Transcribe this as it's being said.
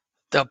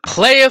The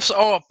playoffs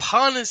are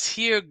upon us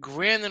here.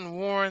 Grand and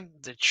Warren,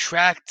 the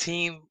track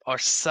team, are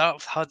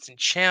South Hudson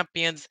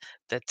champions.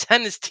 The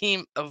tennis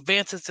team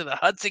advances to the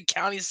Hudson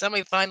County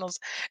semifinals,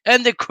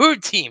 and the crew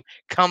team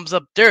comes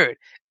up third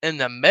in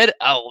the Mid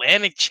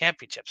Atlantic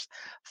Championships.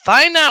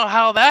 Find out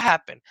how that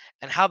happened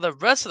and how the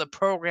rest of the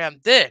program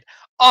did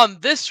on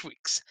this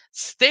week's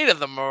State of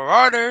the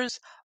Marauders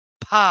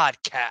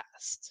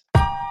podcast.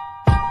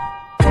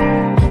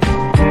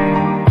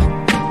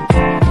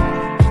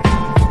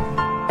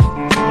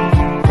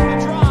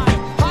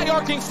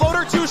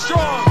 Floater too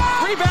strong.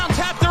 Rebound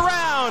tapped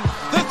around.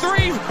 The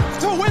three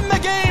to win the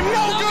game.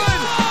 No good.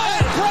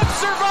 And Prep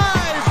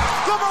survives.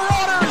 The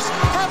Marauders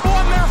have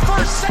won their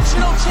first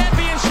sectional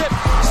championship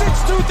since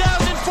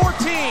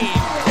 2014.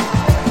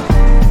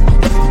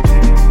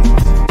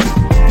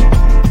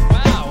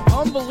 Wow,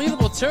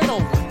 unbelievable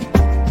turnover.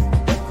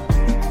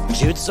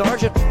 Jude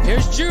Sargent.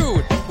 Here's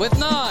Jude with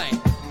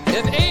 9,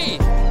 with 8,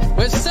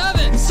 with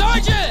 7.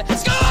 Sargent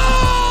scores!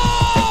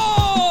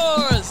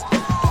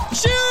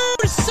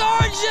 Jude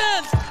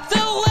Sargent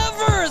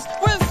delivers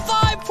with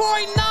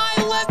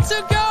 5.9 left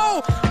to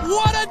go.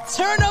 What a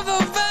turn of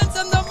events,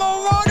 and the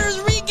Marauders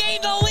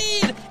regain the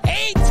lead,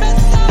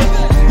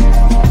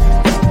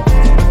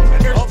 8-7.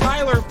 And there's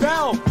Tyler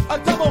Bell, a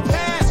double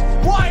pass,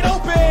 wide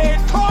open,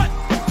 caught,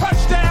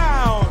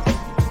 touchdown.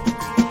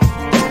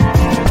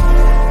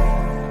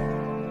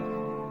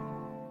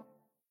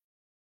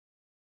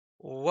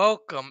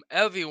 Welcome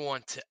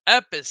everyone to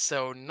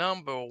episode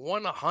number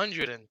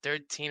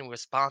 113, with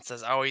sponsored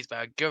as always by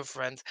our good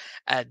friends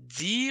at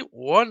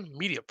D1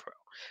 Media Pro,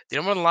 the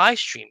number one live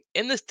stream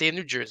in the state of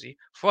New Jersey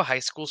for high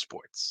school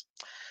sports.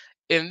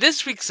 In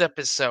this week's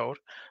episode,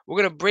 we're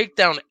going to break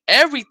down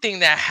everything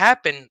that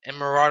happened in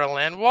Marauder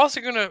Land. We're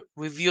also going to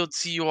reveal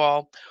to you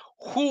all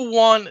who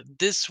won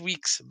this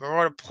week's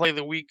Marauder Play of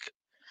the Week,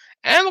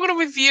 and we're going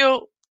to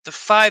reveal the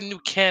 5 new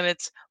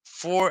candidates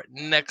for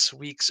next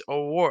week's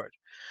award.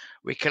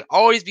 We can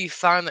always be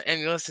found on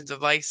any listening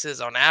devices,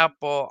 on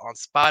Apple, on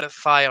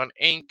Spotify, on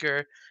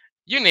Anchor,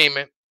 you name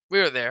it,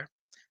 we're there.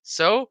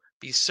 So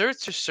be sure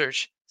to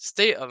search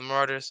State of the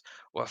Marauders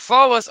or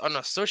follow us on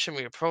our social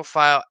media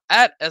profile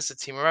at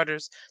SOT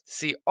Marauders to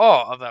see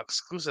all of our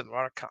exclusive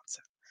Marauder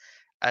content.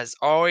 As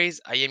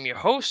always, I am your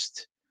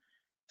host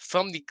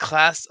from the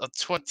class of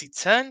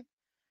 2010.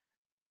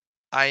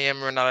 I am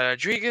Ronaldo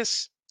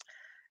Rodriguez.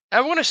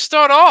 And we're going to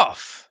start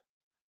off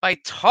by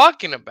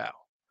talking about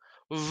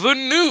the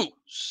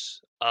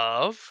news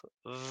of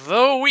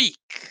the week.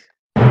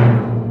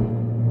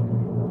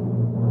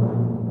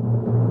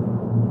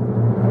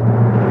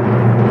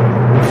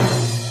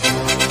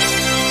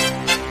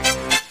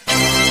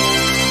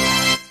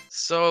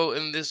 So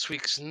in this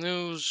week's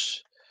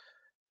news,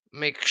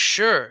 make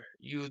sure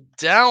you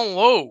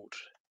download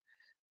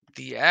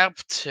the app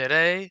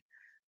today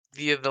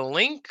via the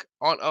link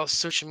on our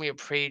social media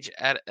page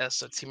at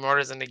SOT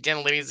Marauders. And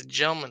again, ladies and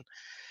gentlemen,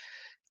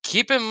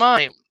 keep in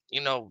mind,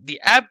 the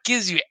app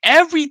gives you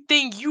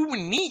everything you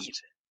need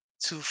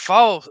to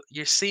follow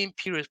your St.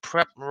 Peter's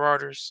Prep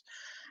Marauders.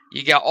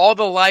 You got all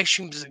the live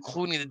streams,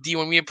 including the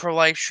D1 Media Pro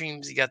live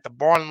streams. You got the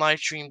Barn live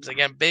streams.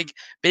 Again, big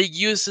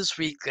use this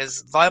week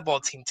as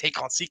volleyball team take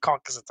on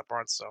Seahawks at the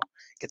Barn. So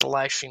get the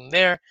live stream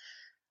there.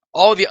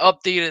 All the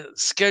updated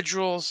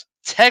schedules,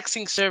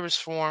 texting service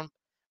form,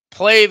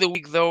 play of the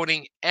week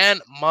voting,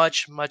 and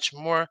much, much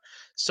more.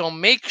 So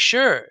make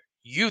sure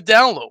you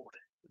download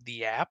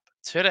the app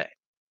today.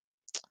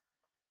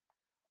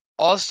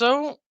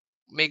 Also,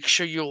 make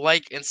sure you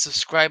like and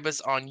subscribe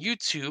us on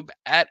YouTube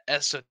at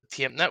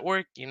SOTM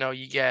Network.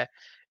 You get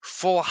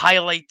full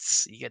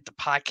highlights. You get the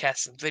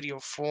podcast in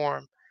video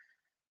form.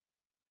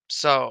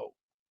 So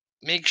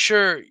make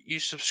sure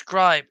you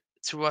subscribe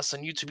to us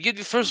on YouTube. You're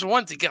the first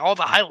one to get all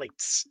the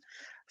highlights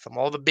from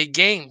all the big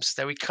games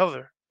that we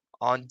cover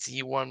on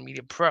D1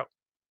 Media Pro.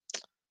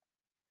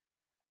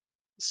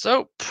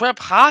 So, Prep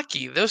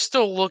Hockey, they're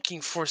still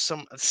looking for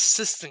some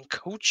assistant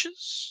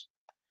coaches.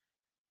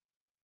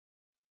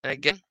 And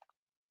again,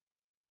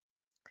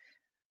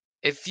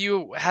 if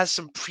you have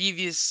some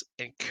previous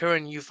and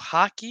current youth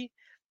hockey,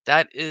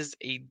 that is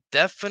a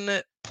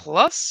definite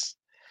plus.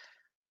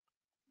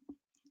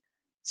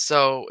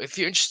 So if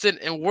you're interested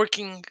in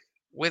working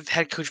with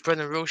head coach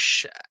Brendan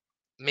Roche,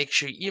 make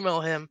sure you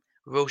email him,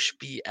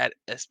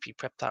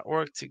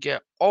 rocheb@spprep.org, to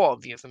get all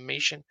of the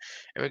information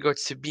in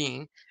regards to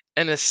being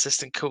an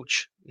assistant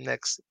coach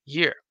next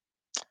year.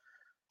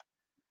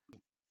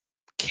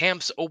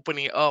 Camps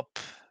opening up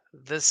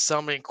this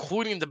summer,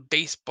 including the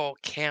baseball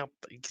camp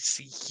you can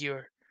see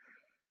here.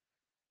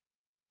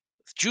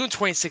 June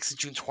 26th to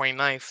June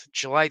 29th,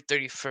 July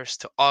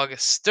 31st to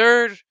August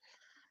 3rd,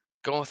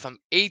 going from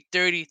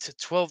 8:30 to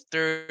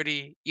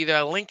 12:30, either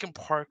at Lincoln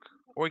Park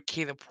or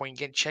Cave Point.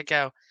 Again, check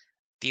out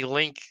the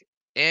link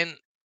in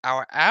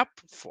our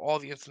app for all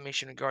the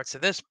information in regards to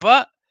this.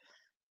 But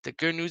the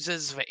good news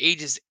is for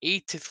ages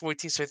 8 to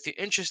 14, so if you're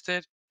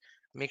interested,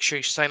 make sure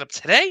you sign up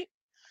today.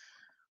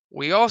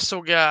 We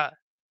also got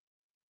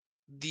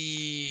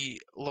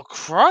the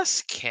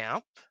lacrosse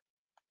camp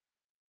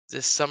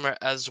this summer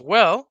as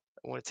well.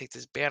 I want to take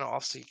this banner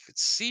off so you could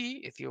see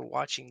if you're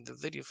watching the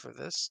video for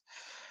this.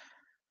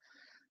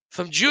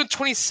 From June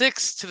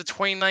 26th to the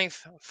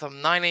 29th,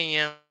 from 9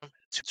 a.m.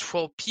 to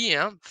 12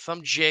 p.m.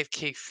 from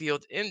JFK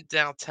Field in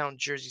downtown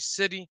Jersey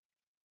City.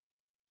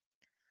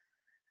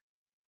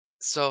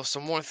 So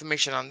some more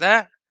information on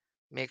that.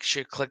 Make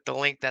sure you click the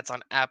link that's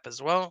on app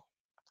as well.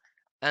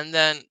 And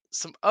then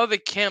some other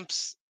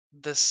camps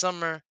this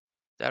summer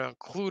that are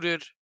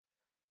included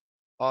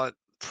are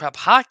Prep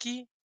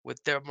Hockey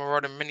with their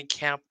Marauder mini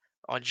camp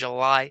on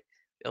July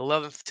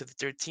 11th to the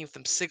 13th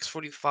from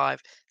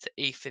 6:45 to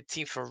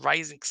 8:15 for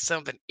rising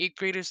 7th and 8th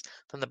graders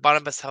from the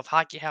Bottom-Best Health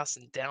Hockey House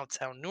in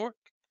downtown Newark.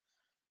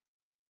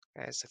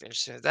 Guys, if you're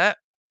interested in that,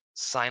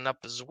 sign up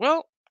as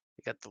well.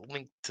 You got the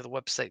link to the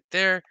website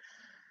there.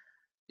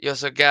 You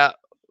also got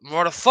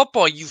Marauder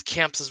football youth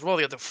camps as well.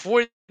 You got the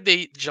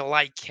 4-day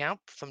July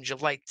camp from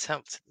July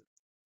 10th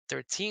to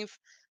 13th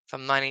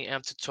from 9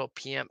 a.m. to 12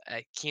 p.m.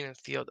 at Keenan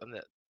Field on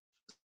the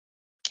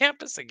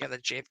campus, again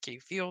at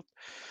JFK Field.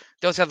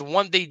 They also have the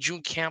 1-day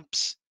June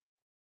camps,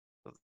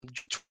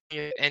 June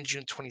 20th and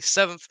June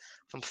 27th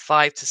from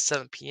 5 to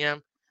 7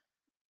 p.m.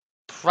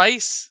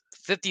 Price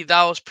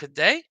 $50 per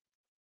day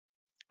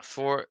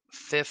for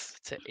 5th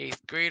to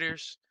 8th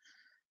graders.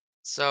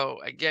 So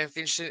again, if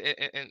you're interested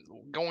in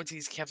going to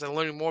these camps and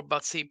learning more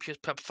about St. Peter's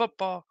Prep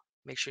football,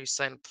 make sure you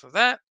sign up for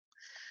that.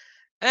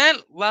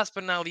 And last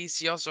but not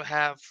least, you also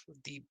have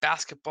the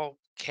basketball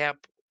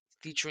camp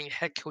featuring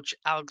head coach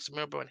Alex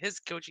Mirbo and his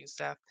coaching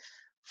staff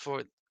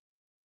for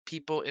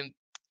people in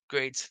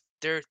grades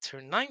 3rd to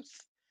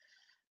 9th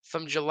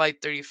from July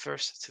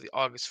 31st to the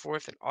August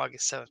 4th and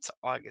August 7th to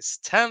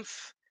August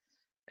 10th.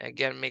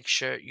 Again, make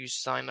sure you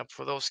sign up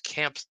for those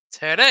camps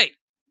today.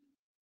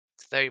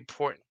 It's very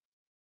important.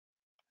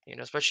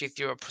 Especially if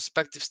you're a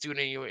prospective student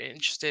and you're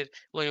interested in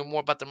learning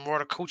more about the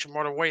Marauder coach and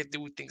Marauder way to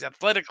do things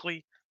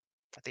athletically,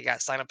 I think you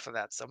gotta sign up for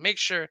that. So make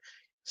sure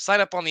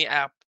sign up on the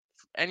app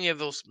for any of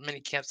those mini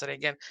camps today.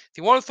 Again, if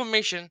you want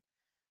information,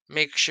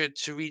 make sure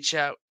to reach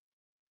out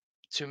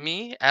to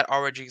me at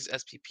RRG's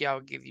SPP.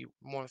 I'll give you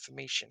more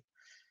information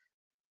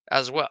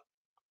as well.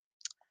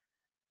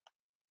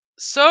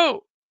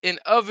 So, in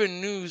other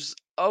news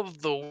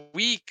of the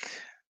week,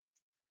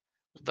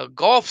 the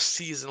golf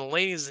season,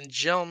 ladies and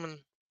gentlemen,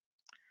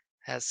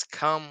 has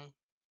come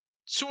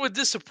to a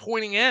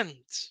disappointing end.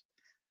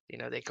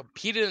 They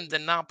competed in the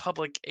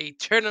non-public A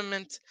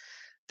tournament.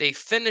 They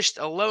finished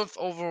 11th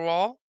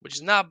overall, which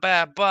is not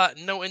bad, but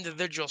no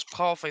individuals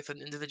qualified for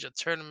an individual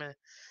tournament.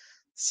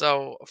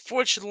 So,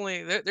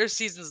 unfortunately, their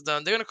season's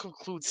done. They're going to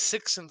conclude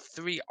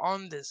 6-3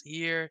 on this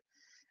year.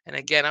 And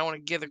again, I want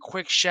to give a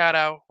quick shout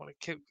out. I want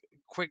to give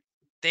quick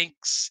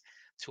thanks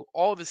to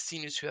all the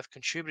seniors who have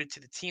contributed to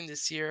the team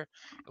this year,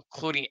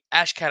 including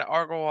Ashkat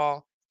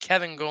Argowal,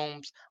 Kevin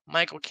Gomes,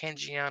 Michael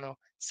Cangiano,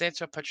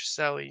 Santa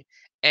Petroselli,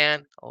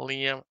 and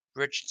Liam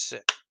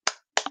Richardson.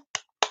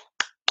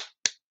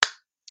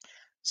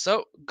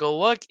 So, good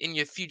luck in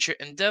your future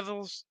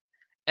endeavors,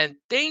 and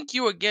thank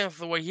you again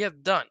for what you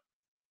have done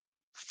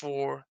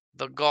for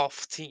the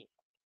golf team.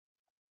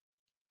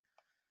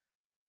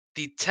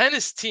 The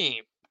tennis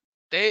team,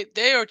 they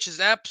are just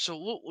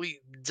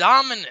absolutely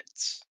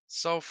dominant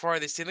so far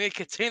this season. They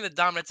continue the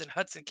dominance in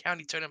Hudson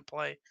County tournament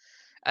play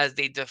as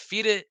they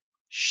defeated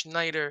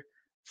Schneider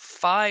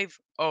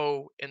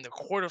 5-0 in the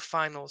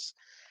quarterfinals.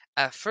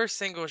 At first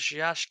singles,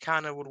 Josh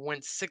Kana would win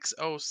 6-0,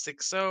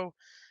 6-0.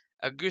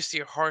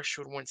 Augustia Harsh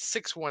would win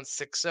 6-1,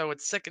 6-0. At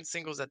second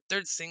singles, at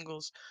third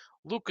singles,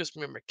 Lucas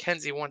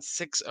McKenzie won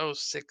 6-0,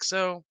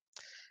 6-0.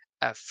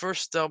 At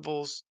first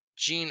doubles,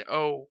 Gene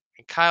O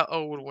and Kyle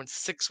O would win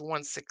 6-1,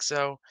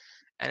 6-0.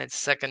 And at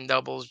second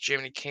doubles,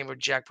 Jeremy Kamer,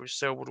 Jack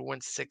Rousseau would win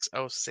 6-0,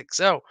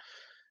 6-0.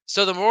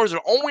 So the Marauders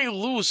would only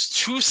lose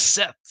 2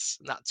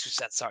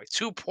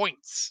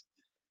 points.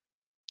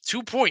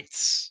 2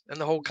 points in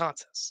the whole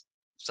contest.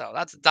 So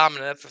that's a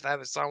dominant effort. I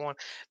haven't saw one.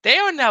 They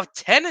are now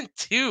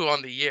 10-2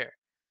 on the year.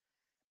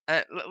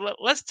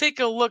 Let's take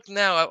a look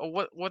now at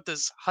what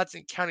this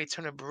Hudson County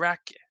tournament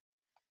bracket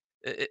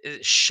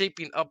is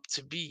shaping up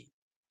to be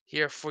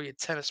here for your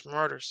tennis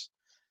Marauders.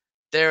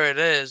 There it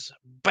is.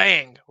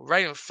 Bang!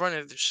 Right in front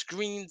of the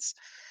screens.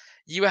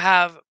 You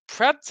have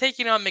Prep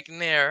taking on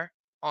McNair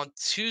on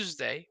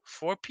Tuesday,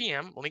 4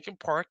 p.m., Lincoln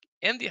Park,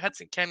 in the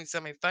Hudson County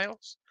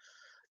semifinals.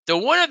 The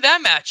winner of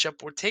that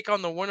matchup will take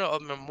on the winner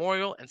of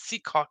Memorial and Sea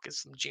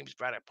Caucus from James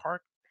Braddock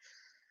Park.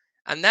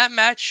 And that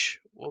match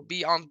will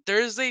be on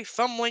Thursday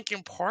from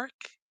Lincoln Park.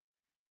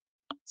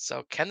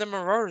 So can the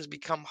Marauders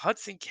become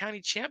Hudson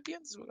County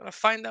champions? We're going to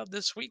find out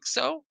this week.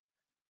 So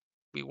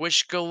we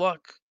wish good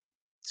luck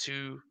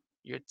to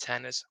your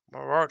tennis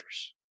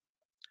Marauders.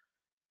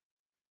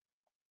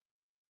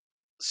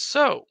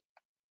 So,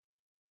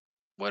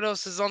 what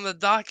else is on the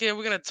docket?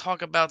 We're going to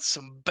talk about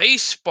some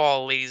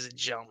baseball, ladies and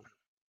gentlemen.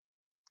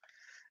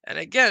 And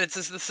again, it's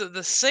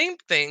the same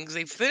things.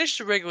 They finished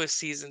the regular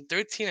season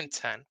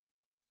 13-10.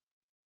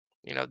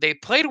 They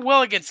played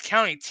well against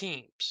county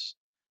teams,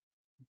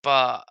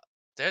 but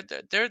they're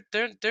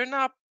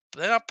not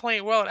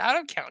playing well at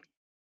Adam County.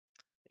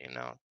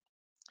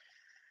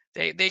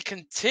 They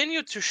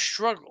continue to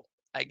struggle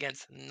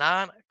against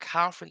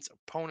non-conference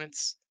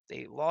opponents.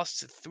 They lost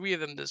to 3 of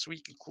them this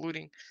week,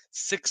 including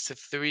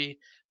 6-3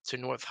 to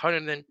North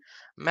Hunterdon.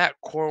 Matt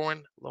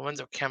Corwin,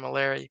 Lorenzo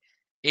Camilleri,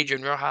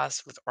 Adrian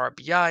Rojas with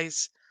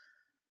RBIs.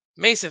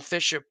 Mason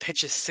Fisher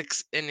pitches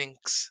 6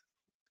 innings,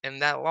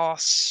 and that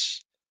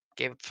loss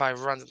gave up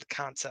 5 runs in the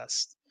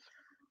contest.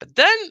 But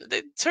then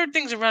they turned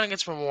things around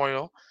against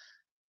Memorial.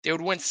 They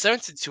would win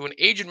 7-2, and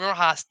Adrian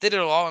Rojas did it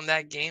all in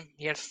that game.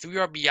 He had 3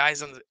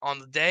 RBIs on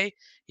the day.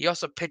 He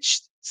also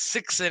pitched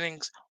 6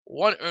 innings,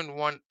 1 earned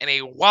run, and a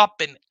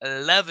whopping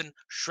 11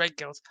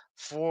 strikeouts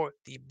for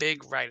the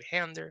big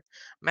right-hander.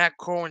 Matt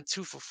Corwin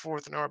 2 for 4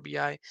 with an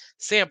RBI.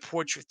 Sam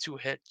Porch with 2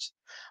 hits.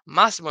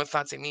 Massimo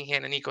Infante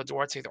Meehan and Nico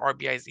Duarte with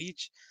RBIs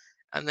each.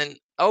 And then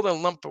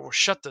Eldon Lumper will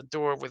shut the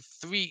door with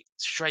 3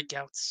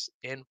 strikeouts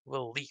in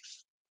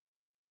relief.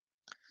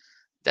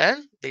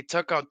 Then they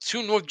took on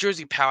 2 North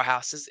Jersey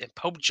powerhouses in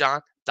Pope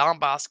John, Don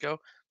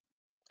Bosco,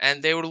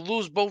 and they would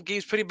lose both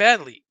games pretty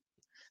badly.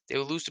 They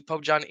would lose to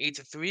Pope John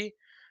 8-3.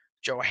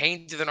 Joe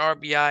Haynes with an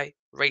RBI.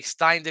 Ray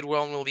Stein did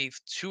well in relief.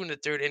 2 in the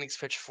third innings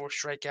pitched, 4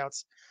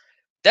 strikeouts.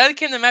 Then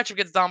came the matchup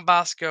against Don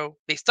Bosco.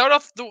 They start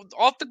off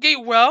the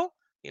gate well,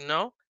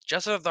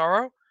 Justin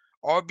Adaro,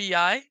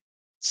 RBI,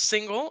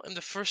 single in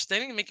the first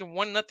inning, making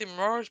 1-0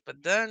 Marauders,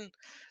 but then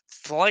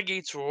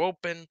floodgates were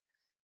open.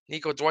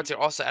 Nico Duarte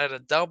also added a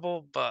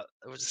double, but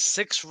it was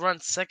a 6-run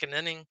second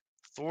inning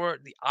for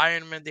the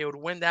Ironmen. They would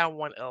win that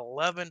one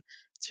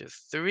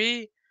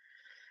 11-3.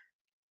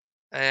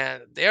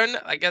 And they're,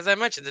 like as I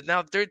mentioned, they're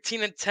now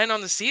 13-10 on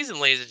the season,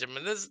 ladies and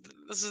gentlemen. This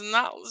is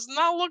not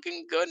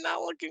looking good,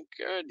 not looking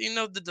good.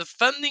 The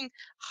defending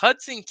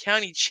Hudson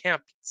County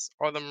champions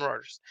are the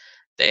Marauders.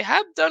 They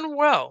have done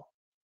well,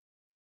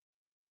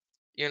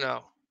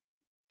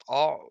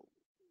 all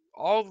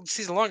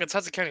season long against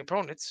Hudson County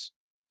opponents.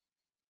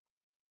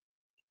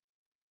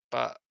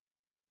 But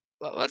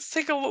let's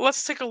take a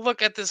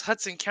look at this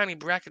Hudson County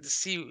bracket to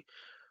see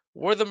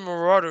where the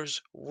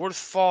Marauders would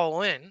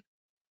fall in.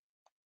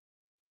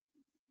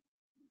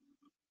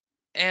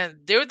 And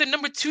they're the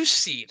number 2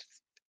 seed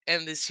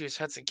in this year's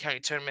Hudson County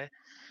tournament.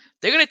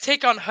 They're going to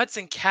take on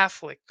Hudson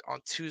Catholic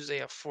on Tuesday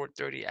at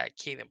 4:30 at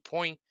Caden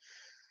Point.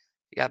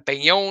 You got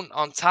Bayonne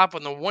on top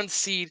on the 1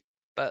 seed.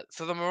 But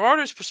from the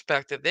Marauders'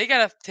 perspective, they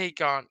got to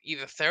take on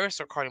either Ferris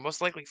or Kearney,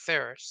 most likely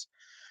Ferris,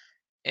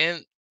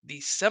 in the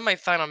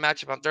semifinal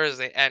matchup on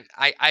Thursday. And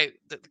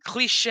the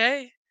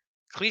cliche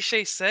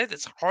says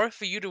it's hard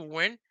for you to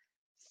win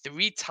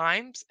 3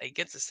 times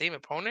against the same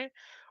opponent.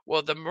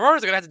 Well, the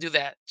Marauders are going to have to do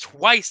that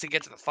twice to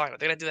get to the final.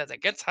 They're going to do that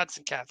against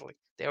Hudson Catholic.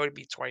 They already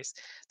beat twice.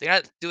 They're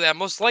going to have to do that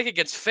most likely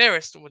against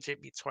Ferris, which they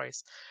beat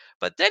twice.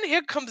 But then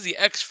here comes the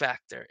X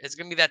factor. It's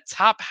going to be that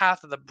top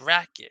half of the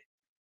bracket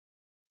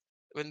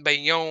in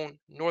Bayonne,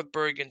 North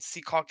Bergen,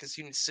 Secaucus,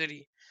 Union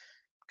City.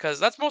 Because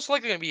that's most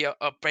likely going to be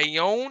a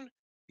Bayonne,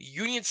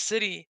 Union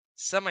City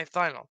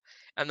semifinal.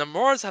 And the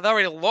Marauders have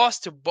already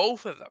lost to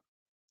both of them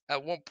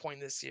at one point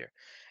this year.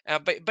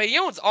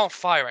 Bayonne's on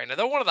fire right now.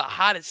 They're one of the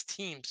hottest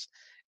teams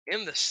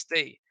in the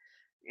state.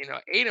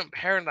 Aiden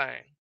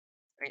Paradigm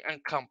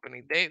and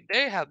company,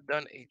 they have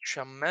done a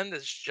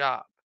tremendous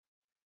job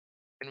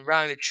in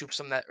rallying the troops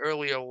from that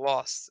earlier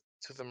loss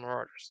to the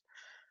Marauders.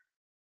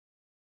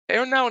 They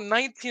are now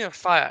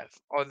 19-5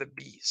 are the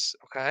Bees,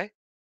 okay?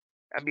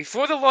 And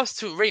before the loss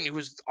to Rainey,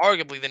 who's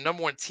arguably the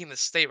number 1 team in the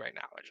state right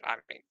now, which, I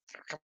mean,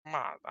 come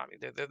on,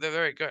 they're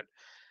very good.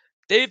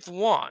 They've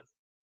won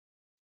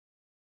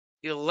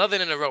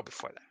 11 in a row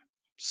before that.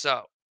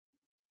 So,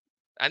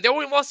 and they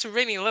only lost to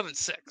Rainey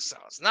 11-6. So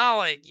it's not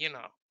like,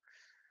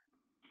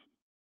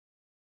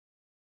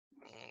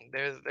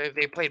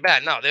 they played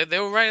bad. No, they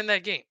were right in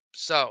that game.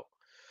 So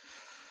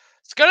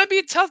it's gonna be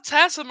a tough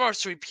task for Mars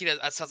to repeat at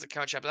Hudson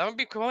County Champions. I'm gonna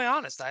be completely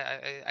honest.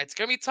 It's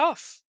gonna be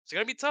tough. It's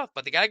gonna be tough.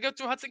 But they gotta go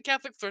through Hudson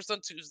Catholic first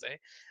on Tuesday,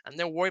 and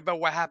then worry about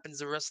what happens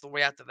the rest of the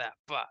way after that.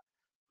 But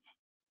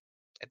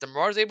if the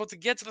Mars able to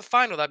get to the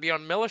final, that'd be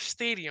on Miller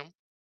Stadium,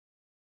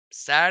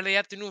 Saturday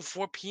afternoon,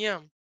 4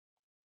 p.m.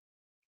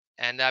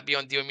 And that'd be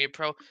on DO Media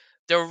Pro.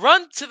 The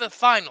run to the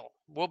final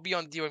will be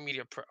on DO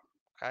Media Pro.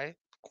 Okay,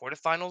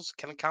 quarterfinals,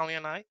 Kevin Conley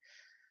and I.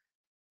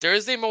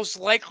 Thursday, most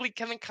likely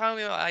Kevin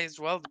Conley and I as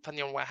well,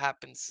 depending on what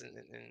happens in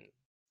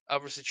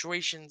other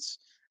situations.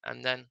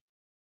 And then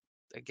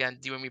again,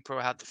 DO Media Pro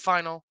have the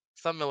final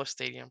from Miller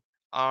Stadium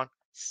on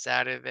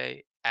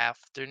Saturday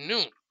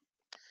afternoon.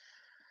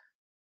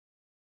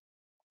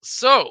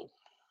 So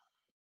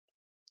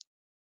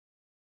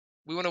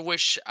we want to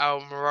wish our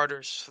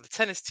Marauders for the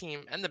tennis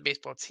team and the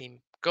baseball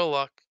team good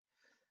luck.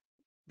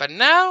 But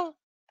now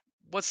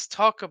let's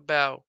talk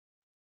about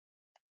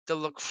the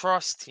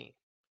lacrosse team.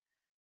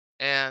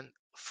 And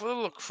for the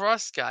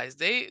lacrosse guys,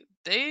 they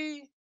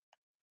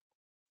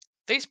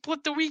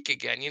split the week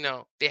again.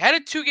 They had a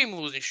 2-game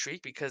losing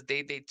streak because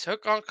they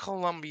took on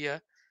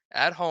Columbia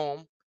at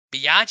home.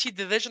 Bianchi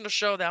divisional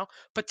showdown,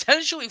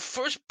 potentially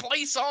first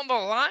place on the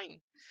line.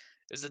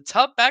 It was a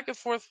tough back and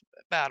forth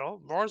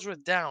battle. Mars were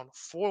down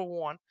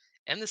 4-1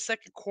 in the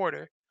second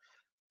quarter.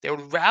 They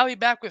would rally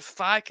back with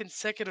 5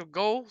 consecutive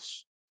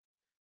goals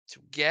to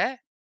get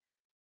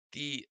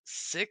the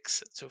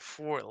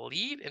 6-4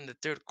 lead in the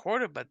third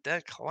quarter, but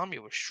then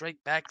Columbia would strike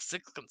back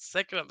 6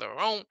 consecutive of their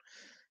own.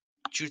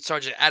 Jude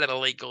Sargent added a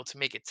late goal to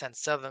make it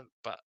 10-7,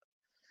 but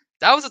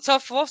that was a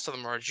tough loss for the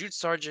Marauders. Jude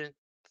Sargent,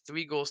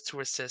 3 goals, 2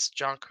 assists.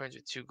 John Kearns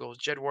with 2 goals.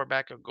 Jed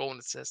Warback, a goal and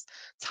assist.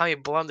 Tommy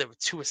Blundett with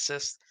 2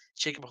 assists.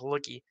 Jacob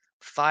Halicki,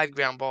 5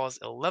 ground balls,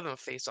 11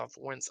 face-off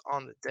wins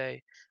on the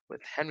day,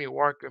 with Henry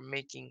Walker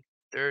making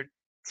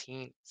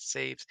 13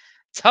 saves.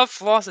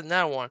 Tough loss in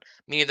that one,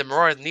 meaning the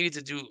Marauders needed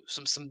to do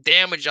some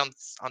damage on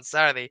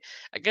Saturday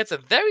against a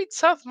very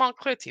tough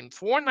Montclair team.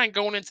 4-9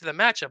 going into the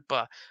matchup,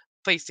 but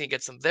facing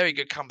against some very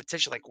good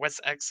competition like West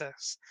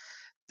Excess.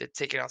 They're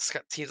taking on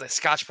teams like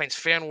Scotch Plains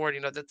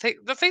Fanward.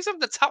 They're facing some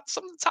of the top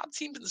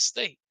teams in the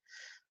state.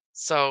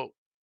 So,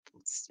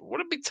 what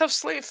a big tough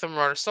slate for the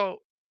Marauders.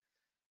 So,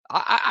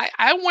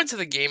 I went to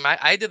the game.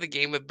 I did the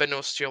game with Benno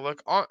Steerlook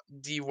on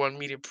D1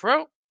 Media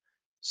Pro.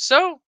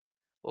 So,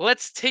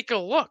 let's take a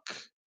look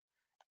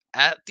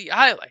at the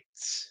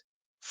highlights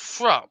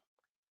from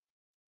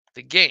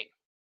the game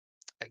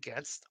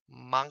against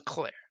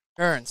Montclair.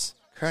 Kearns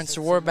to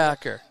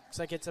Warbacker. Looks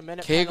like it's a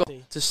minute Cagle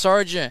penalty. to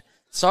Sargent.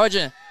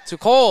 Sargent to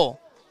Cole.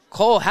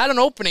 Cole had an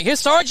opening. Here's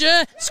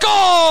Sargent. Scores!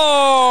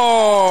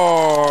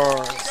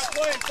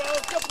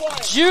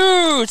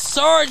 Jude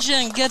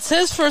Sargent gets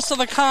his first of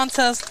the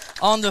contest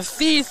on the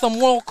feed from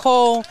Will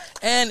Cole,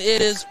 and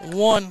it is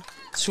 1-1.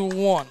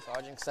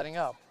 Sargent setting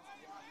up.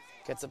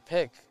 Gets a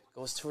pick.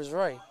 Goes to his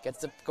right. Gets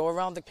to go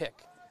around the pick.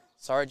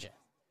 Sargent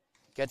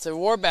gets a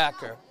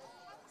Warbacker.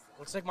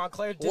 Looks like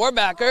Montclair did.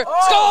 Warbacker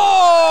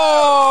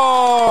scores!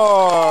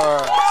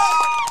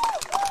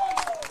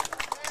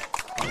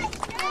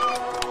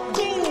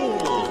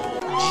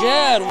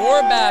 Jed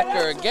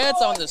Warbacker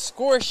gets on the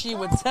score sheet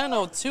with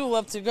 10:02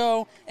 left to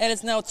go, and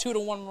it's now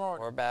 2-1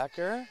 Marauders.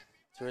 Warbacker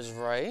to his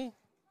right.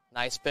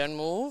 Nice spin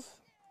move.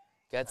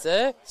 Gets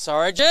it.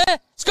 Sargent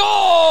scores!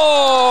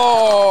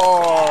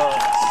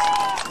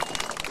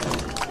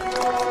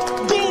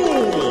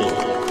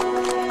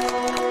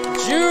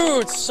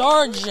 Jude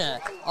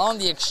Sargent on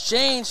the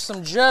exchange.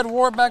 Some Jed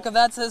Warbacker.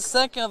 That's his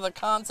second of the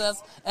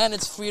contest, and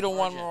it's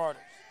 3-1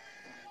 Marauders.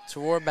 To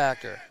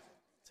Warbacker.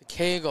 To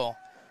Cagle.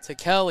 To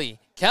Kelly.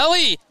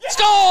 Kelly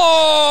scores!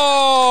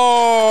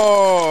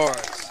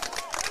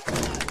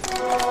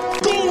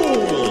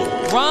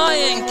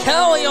 Ryan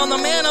Kelly on the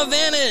man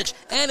advantage,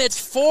 and it's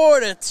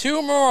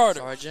 4-2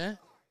 Marauders. Sargent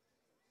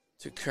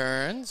to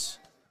Kearns.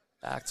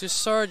 Back to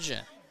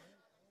Sargent.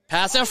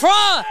 Pass in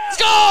front.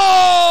 Scores!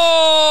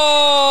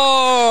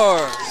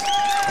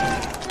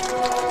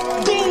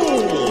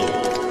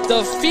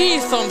 The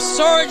feed from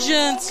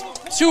Sargent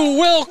to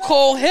Will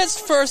Cole, his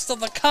first of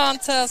the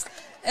contest,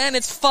 and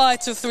it's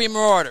 5-3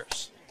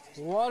 Marauders.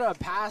 What a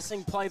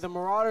passing play. The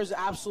Marauders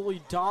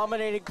absolutely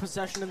dominating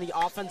possession in the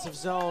offensive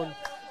zone.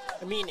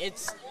 I mean,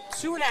 it's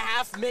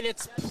 2.5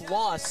 minutes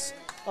plus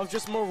of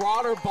just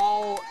Marauder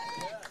ball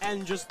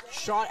and just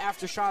shot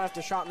after shot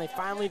after shot, and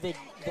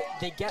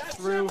they get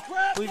through.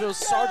 I believe it was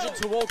Sargent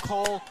to Will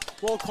Cole.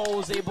 Will Cole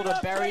was able to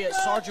bury it.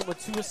 Sargent with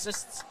 2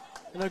 assists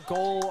and a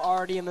goal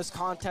already in this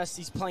contest.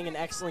 He's playing an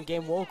excellent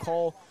game. Will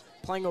Cole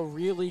playing a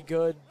really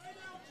good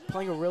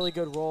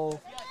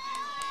role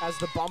as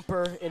the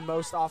bumper in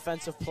most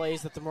offensive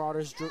plays that the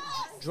Marauders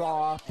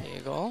draw up. There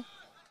you go.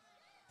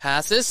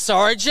 Passes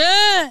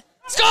Sargent.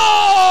 Scores!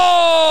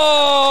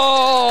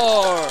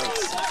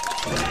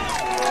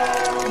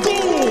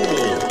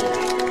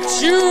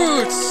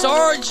 Jude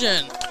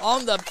Sargent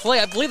on the play.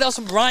 I believe that was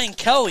from Brian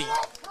Kelly.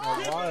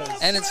 It was.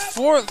 And it's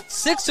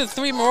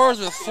 6-3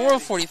 Marauders with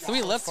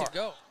 4:43 left to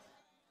go.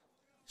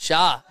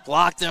 Shaw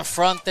blocked in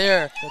front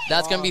there.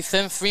 That's going to be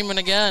Finn Freeman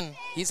again.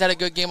 He's had a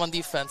good game on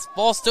defense.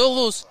 Ball still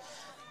loose.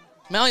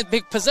 Mounting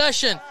big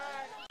possession.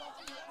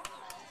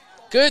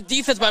 Good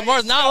defense by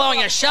Marauders, not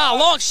allowing a shot.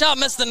 Long shot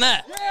missed the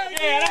net.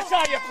 Yeah, that's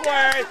how you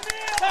play.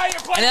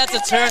 And that's a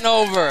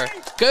turnover.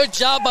 Good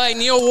job by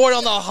Neil Ward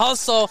on the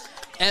hustle.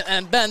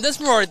 And Ben, this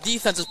Marauder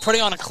defense is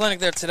putting on a clinic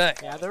there today.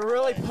 Yeah, they're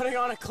really putting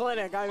on a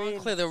clinic. I mean,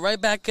 They're right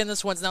back in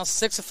this one. It's now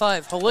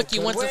 6-5. Halicki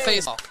wins the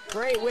faceoff.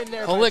 Great win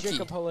there by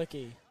Jacob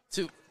Halicki.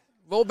 To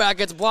rollback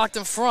gets blocked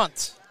in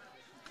front.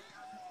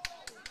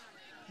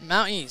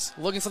 Mounties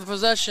looking for the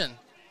possession.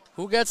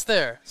 Who gets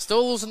there?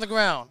 Still loose on the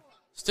ground.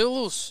 Still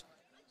loose.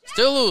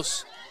 Still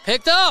loose.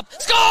 Picked up.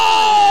 Scores!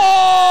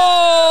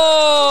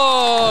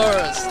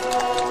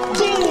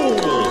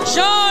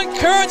 John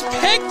Kearns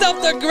picked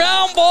up the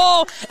ground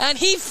ball, and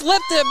he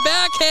flipped it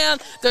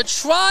backhand. The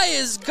try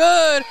is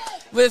good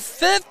with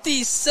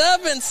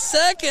 57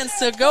 seconds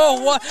to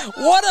go. What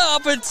an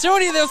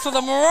opportunity there for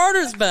the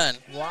Marauders, Ben.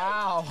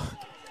 Wow.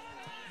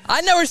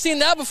 I never seen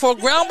that before.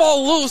 Ground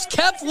ball loose,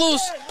 kept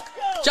loose.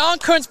 John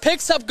Kearns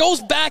picks up,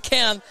 goes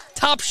backhand,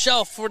 top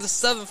shelf for the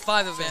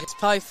 7-5 advantage.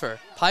 Pfeiffer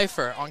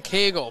on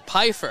Cagle.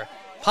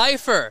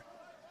 Pfeiffer.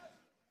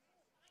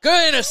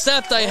 Good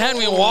intercept by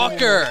Henry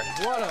Walker.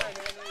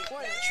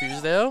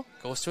 Truesdale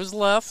goes to his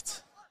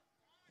left.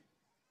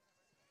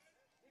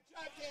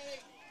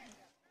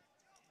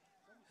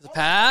 The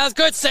pass.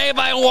 Good save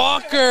by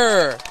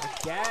Walker.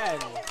 Again.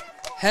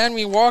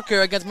 Henry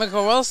Walker against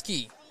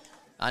Mikołowski.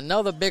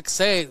 Another big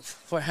save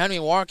for Henry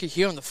Walker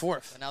here in the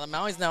fourth. Now the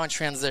Maui's now in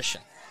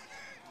transition.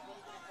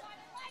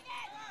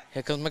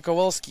 Here comes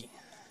Mikołowski.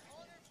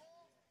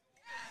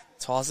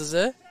 Tosses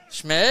it.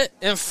 Schmidt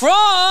in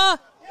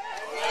front.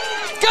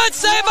 Good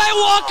save by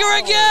Walker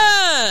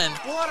again.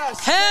 What a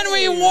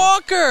Henry save.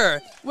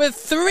 Walker with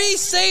 3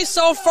 saves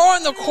so far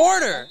in the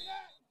quarter.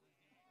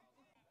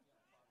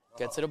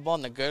 Get to the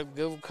blunder. Good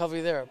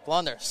recovery there.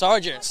 Blunder.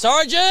 Sargent.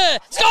 Scores!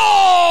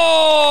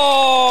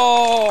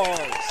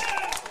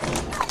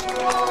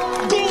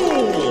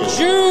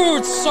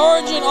 Jude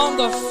Sargent on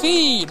the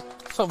feed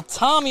from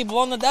Tommy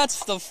Blunder.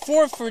 That's the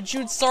 4th for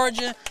Jude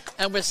Sargent.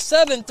 And with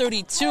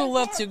 7:32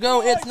 left to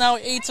go, it's now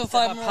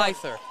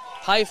 8-5.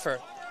 Heifer.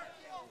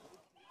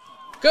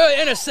 Good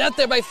intercept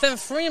there by Finn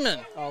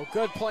Freeman. Oh,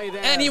 good play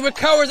there. And he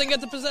recovers and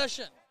gets the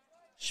possession.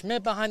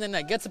 Schmidt behind the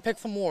net. Gets a pick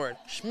from Ward.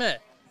 Schmidt.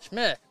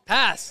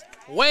 Pass.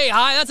 Way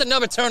high. That's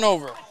another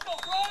turnover.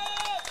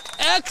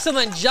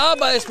 Excellent job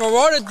by this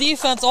Marauder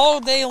defense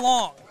all day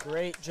long.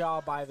 Great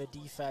job by the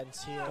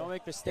defense here. Don't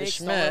make mistakes.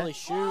 Schmidt. Don't really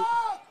shoot.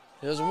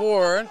 Here's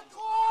Ward.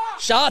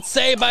 Shot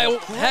saved by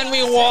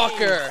Henry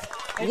Walker.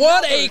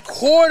 What a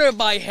quarter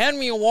by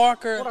Henry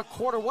Walker. What a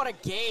quarter. What a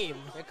game.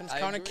 Here comes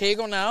Connor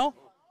Cagle now.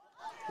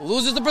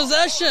 Loses the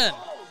possession.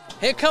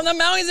 Here come the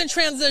Maui's in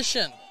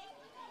transition.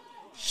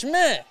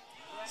 Schmidt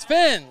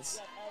spins.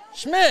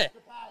 Schmidt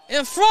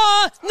in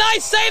front.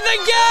 Nice save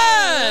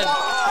again.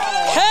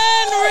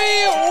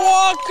 Henry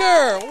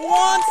Walker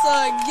once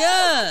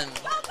again.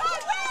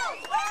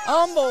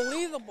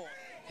 Unbelievable.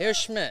 Here's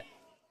Schmidt.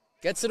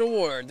 Gets it to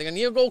Ward. They're going to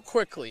need a goal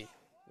quickly.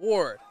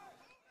 Ward.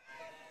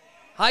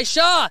 High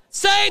shot.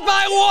 Saved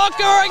by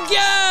Walker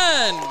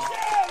again.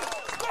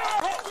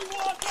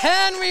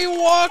 Henry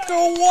Walker,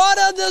 what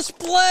a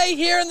display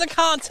here in the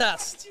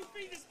contest.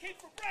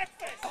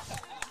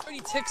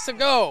 30 ticks to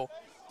go.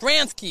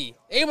 Bransky,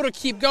 able to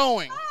keep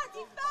going.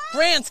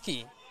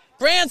 Bransky,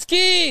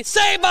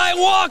 saved by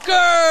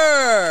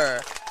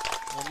Walker.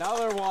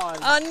 Another one.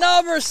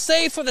 Another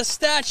save for the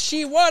stat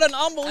sheet. What an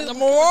unbelievable. The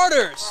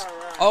Marauders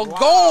are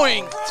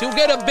going to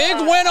get a big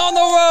win on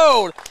the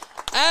road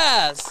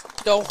as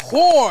the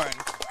horn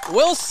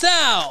will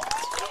sound.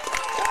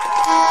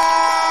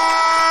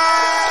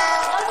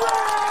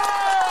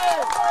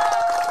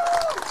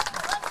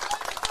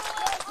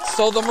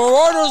 So the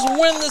Marauders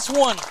win this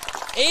one,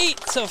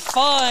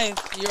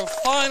 8-5, your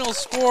final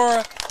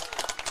score.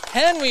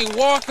 Henry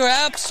Walker,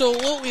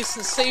 absolutely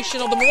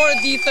sensational. The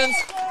Marauder defense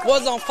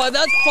was on fire.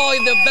 That's probably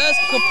the best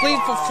complete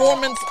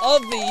performance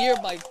of the year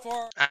by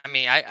far. I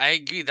mean, I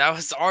agree. That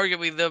was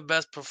arguably the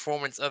best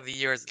performance of the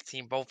year as a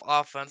team, both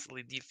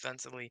offensively,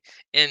 defensively,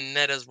 in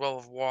net as well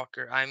as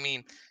Walker. I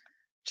mean,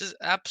 just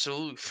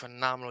absolutely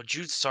phenomenal.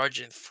 Jude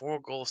Sargent, 4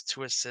 goals,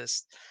 2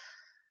 assists.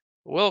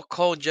 Will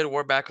Cole, Jed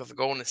Warback with a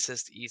goal and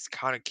assist each.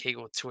 Connor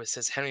Cagle, 2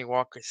 assists. Henry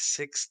Walker,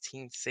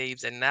 16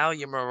 saves. And now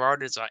your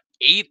Marauders are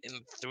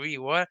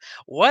 8-3.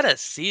 What a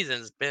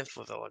season's been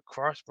for the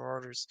lacrosse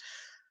Marauders.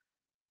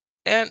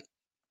 And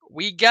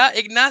we got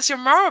Ignacio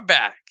Mara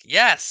back.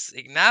 Yes,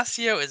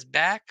 Ignacio is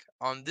back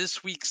on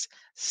this week's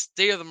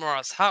State of the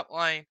Marauders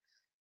hotline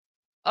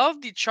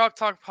of the Chalk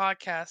Talk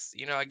podcast.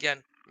 You know,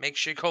 again, make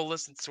sure you go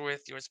listen to it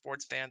if you're a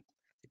sports fan.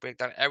 They break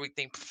down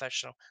everything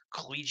professional,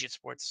 collegiate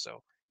sports.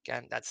 So,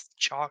 again, that's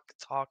Chalk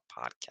Talk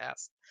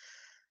podcast.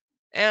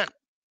 And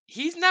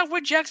he's not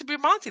with Jackson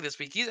Monty this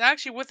week. He's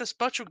actually with a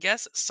special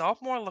guest,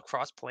 sophomore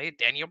lacrosse player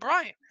Danny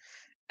O'Brien.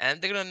 And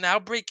they're going to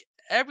now break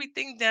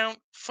everything down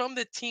from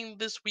the team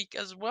this week,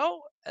 as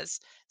well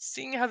as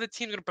seeing how the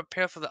team's going to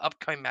prepare for the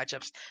upcoming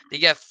matchups. They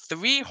got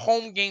 3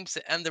 home games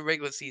to end the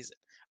regular season.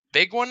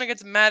 Big one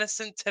against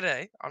Madison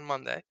today on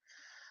Monday.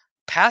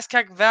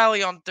 Pascack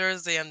Valley on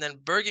Thursday, and then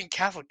Bergen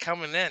Catholic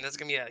coming in. There's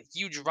going to be a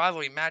huge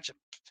rivalry matchup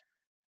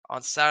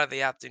on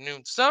Saturday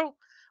afternoon. So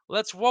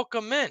let's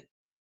welcome in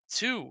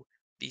to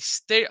the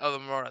State of the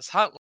Marauders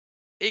hotline,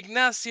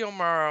 Ignacio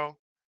Morrow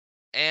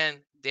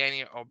and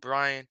Daniel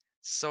O'Brien.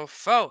 So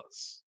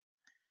fellas,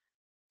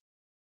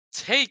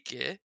 take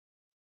it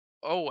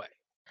away.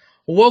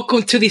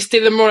 Welcome to the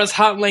State of the Marauders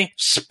hotline,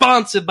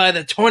 sponsored by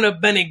the Torna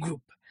Bennett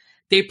Group.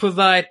 They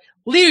provide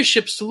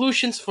leadership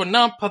solutions for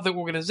nonprofit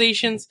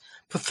organizations,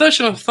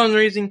 professional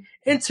fundraising,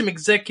 interim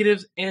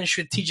executives, and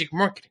strategic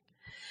marketing.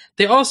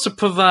 They also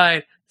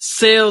provide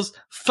sales,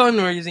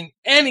 fundraising,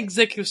 and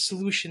executive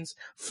solutions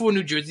for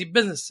New Jersey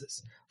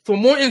businesses. For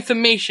more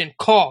information,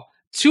 call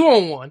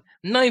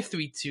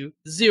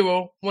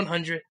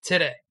 201-932-0100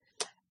 today.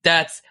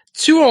 That's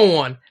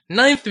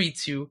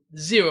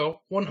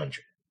 201-932-0100.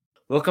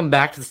 Welcome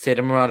back to the State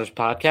of Marauders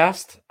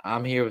podcast.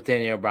 I'm here with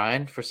Danny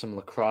O'Brien for some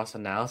lacrosse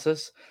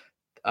analysis.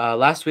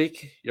 Last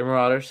week, your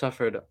Marauders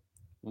suffered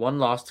 1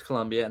 loss to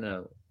Columbia and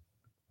a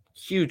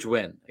huge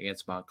win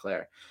against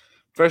Montclair.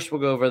 First,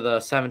 we'll go over the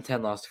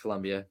 7-10 loss to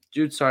Columbia.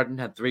 Jude Sargent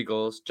had 3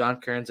 goals.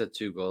 John Kearns had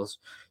 2 goals.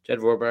 Jed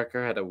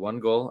Warbacker had 1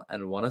 goal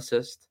and 1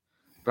 assist.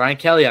 Brian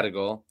Kelly had a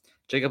goal.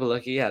 Jacob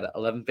Alecki had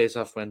 11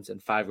 faceoff wins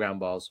and 5 ground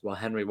balls, while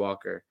Henry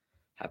Walker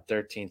had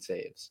 13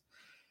 saves.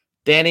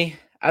 Danny,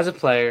 as a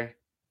player,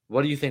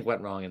 what do you think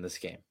went wrong in this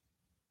game?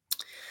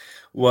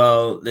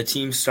 Well, the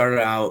team started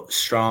out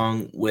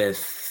strong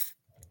with,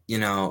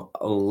 a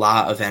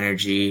lot of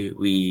energy.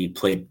 We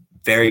played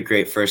very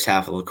great first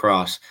half of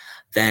lacrosse,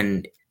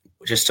 then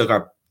just took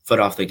our foot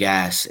off the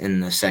gas in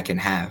the second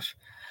half.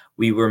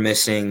 We were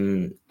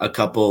missing a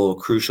couple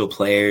crucial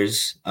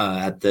players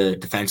at the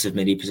defensive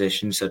midi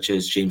position, such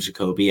as James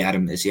Jacoby,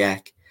 Adam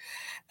Miziak.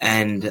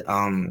 And,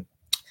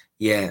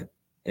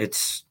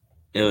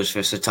 it was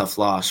just a tough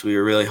loss. We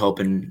were really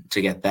hoping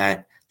to get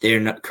that.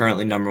 They're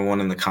currently number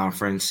one in the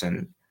conference,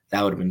 and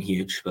that would have been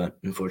huge, but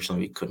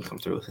unfortunately we couldn't come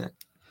through with it.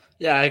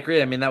 Yeah, I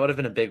agree. I mean, that would have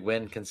been a big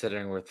win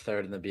considering we're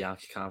third in the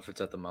Bianchi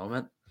Conference at the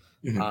moment.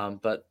 Mm-hmm.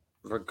 But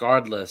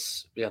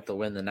regardless, we have to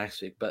win the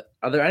next week. But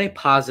are there any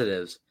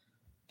positives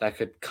that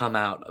could come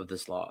out of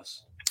this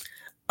loss?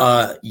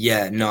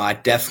 I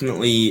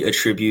definitely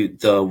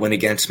attribute the win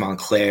against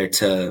Montclair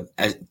to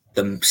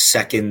the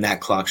second that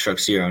clock struck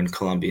 0 in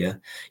Columbia.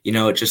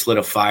 It just lit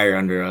a fire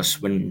under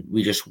us when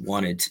we just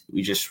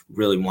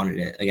really wanted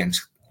it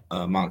against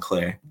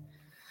Montclair.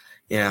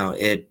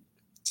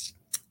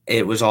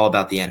 It was all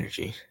about the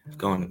energy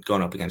going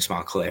up against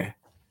Montclair.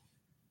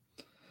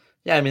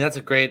 Yeah, I mean that's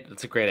a great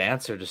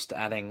answer. Just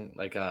adding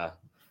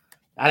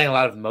adding a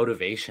lot of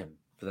motivation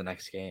for the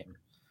next game.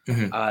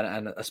 Mm-hmm.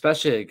 And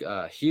especially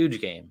a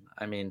huge game.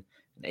 I mean,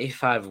 an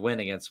 8-5 win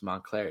against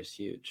Montclair is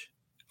huge.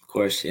 Of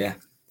course, yeah.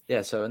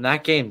 Yeah, so in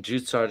that game,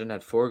 Jude Sargent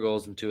had 4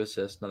 goals and 2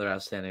 assists, another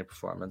outstanding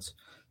performance.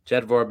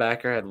 Jed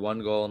Vorbacker had 1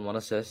 goal and 1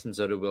 assist, and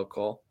so did Will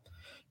Cole.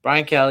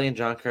 Brian Kelly and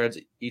John Kurtz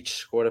each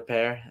scored a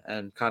pair,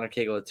 and Connor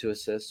Cagle had 2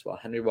 assists, while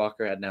Henry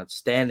Walker had an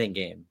outstanding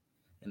game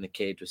in the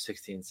cage with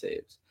 16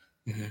 saves.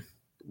 Mm-hmm.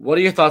 What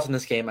are your thoughts on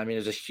this game? I mean,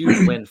 it was a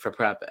huge win for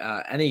Prep.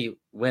 Any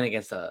win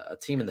against a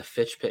team in the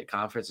Fitch Pit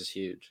Conference is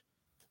huge.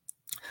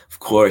 Of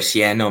course,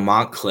 yeah. No,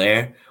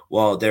 Montclair,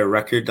 while their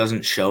record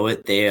doesn't show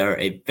it, they are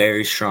a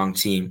very strong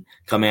team.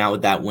 Coming out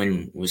with that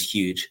win was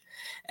huge.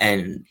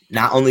 And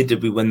not only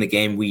did we win the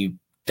game, we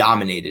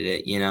dominated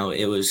it.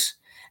 It was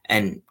 –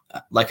 and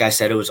like I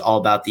said, it was all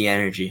about the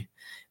energy.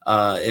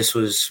 This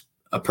was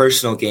a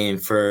personal game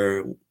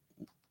for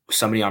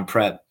somebody on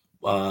Prep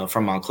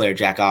from Montclair,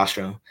 Jack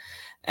Ostro.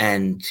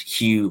 And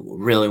he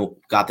really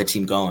got the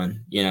team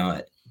going,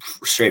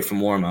 straight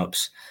from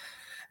warm-ups.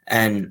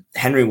 And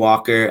Henry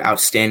Walker,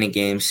 outstanding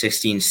game,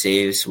 16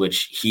 saves,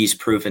 which he's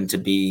proven to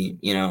be,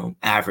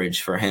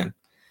 average for him.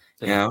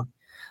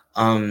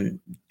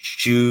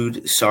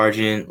 Jude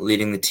Sargent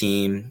leading the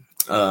team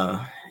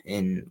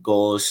in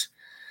goals,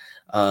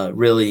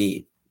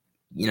 really,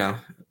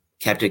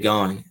 kept it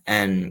going.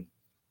 And,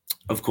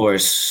 of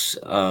course,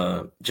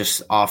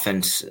 just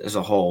offense as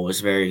a whole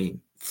was very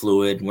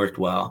fluid, worked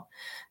well.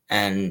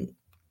 And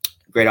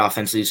great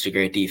offense leads to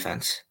great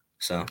defense.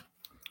 So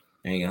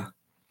there you go.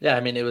 Yeah,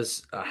 I mean, it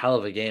was a hell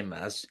of a game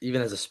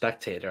even as a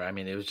spectator. I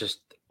mean, it was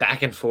just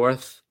back and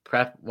forth.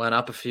 Prep went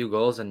up a few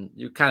goals, and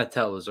you kind of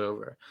tell it was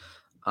over.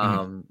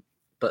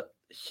 But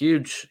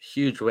huge,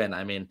 huge win.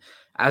 I mean,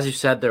 as you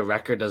said, their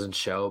record doesn't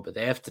show, but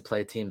they have to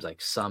play teams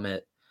like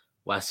Summit,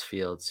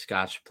 Westfield,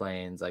 Scotch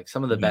Plains, like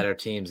some of the better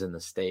teams in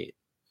the state.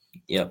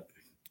 Yep.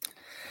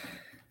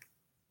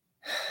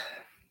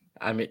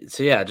 I mean,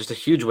 so yeah, just a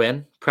huge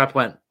win. Prep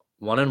went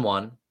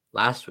 1-1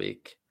 last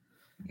week.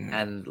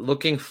 And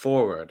looking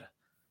forward,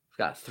 we've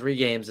got 3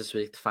 games this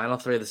week, the final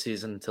 3 of the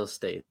season until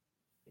state.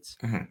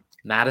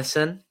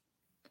 Madison,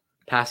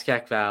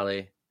 Pascack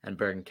Valley, and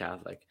Bergen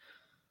Catholic.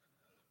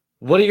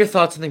 What are your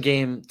thoughts on the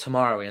game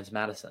tomorrow against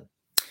Madison?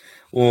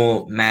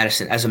 Well,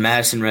 Madison, as a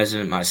Madison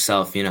resident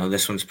myself,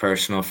 this one's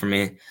personal for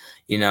me.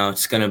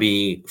 It's going to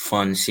be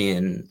fun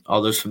seeing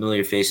all those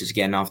familiar faces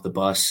getting off the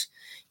bus,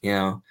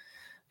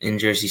 in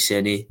Jersey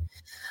City.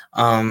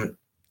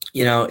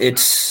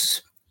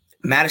 It's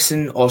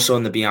Madison also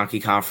in the Bianchi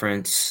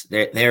Conference.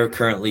 They're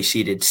currently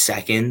seated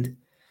second.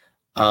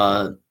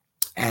 And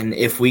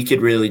if we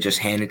could really just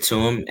hand it to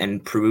them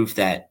and prove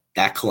that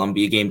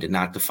Columbia game did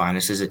not define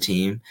us as a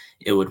team,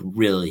 it would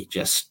really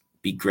just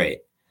be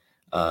great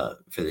for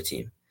the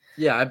team.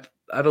 Yeah,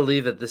 I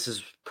believe that this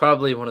is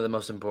probably one of the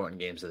most important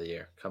games of the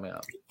year coming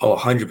up. Oh,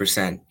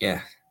 100%,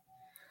 yeah.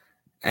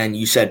 And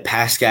you said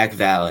Pascack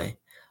Valley.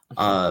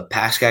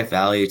 Pascack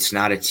Valley, it's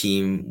not a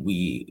team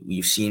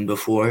we've seen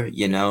before.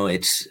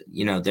 It's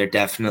they're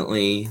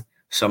definitely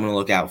someone to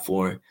look out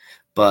for.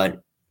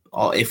 But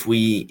if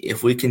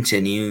we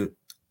continue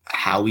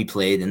how we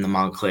played in the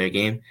Montclair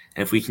game,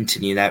 and if we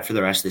continue that for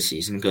the rest of the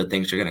season, good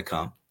things are going to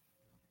come.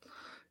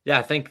 Yeah,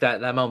 I think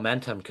that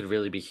momentum could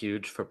really be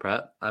huge for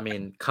Prep. I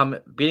mean,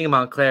 beating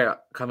Montclair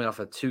coming off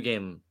a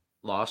 2-game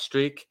loss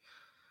streak,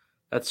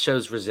 that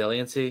shows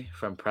resiliency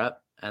from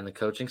Prep and the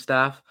coaching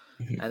staff.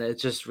 And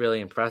it's just really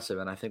impressive.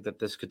 And I think that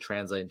this could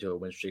translate into a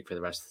win streak for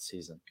the rest of the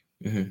season.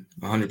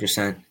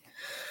 100%.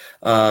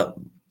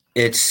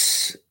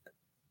 It's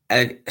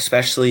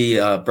especially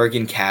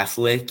Bergen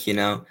Catholic,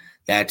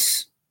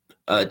 that's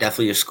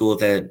definitely a school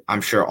that I'm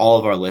sure all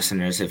of our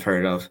listeners have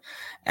heard of.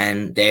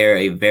 And they're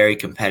a very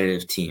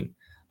competitive team.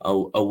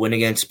 a win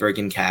against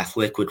Bergen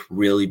Catholic would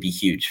really be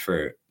huge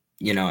for,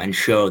 and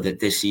show that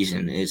this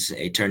season is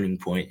a turning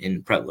point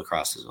in prep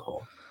lacrosse as a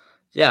whole.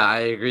 Yeah, I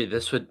agree.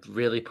 This would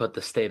really put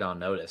the state on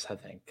notice, I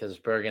think, because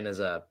Bergen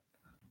is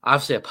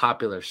obviously a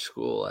popular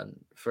school and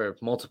for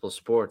multiple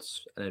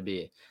sports, and it'd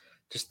be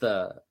just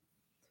the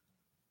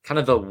kind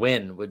of the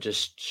win would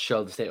just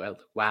show the state, like,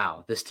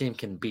 wow, this team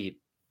can beat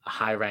a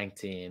high ranked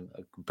team,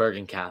 a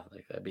Bergen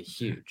Catholic. That'd be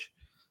huge.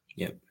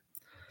 Yep.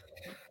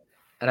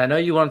 And I know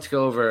you wanted to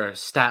go over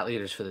stat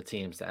leaders for the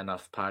teams to end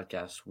off the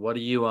podcast. What do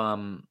you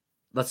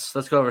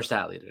let's go over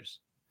stat leaders.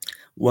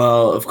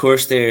 Well, of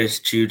course, there's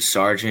Jude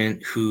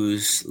Sargent,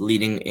 who's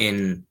leading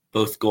in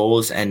both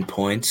goals and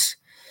points,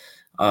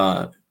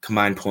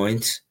 combined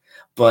points.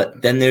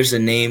 But then there's a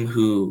name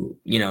who,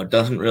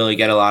 doesn't really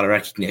get a lot of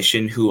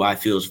recognition, who I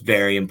feel is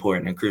very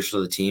important and crucial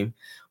to the team.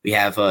 We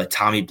have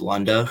Tommy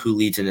Blunda, who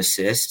leads in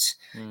assists.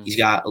 He's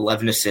got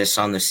 11 assists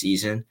on the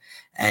season.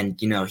 And,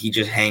 he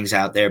just hangs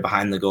out there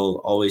behind the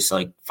goal, always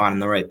like finding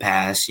the right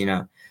pass,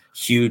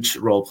 huge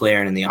role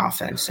player in the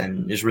offense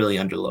and is really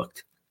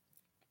underlooked.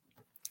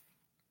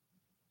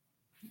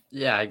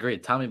 Yeah, I agree.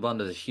 Tommy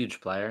Blunda is a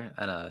huge player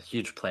and a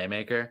huge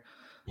playmaker.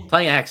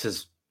 Playing X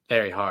is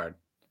very hard.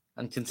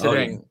 And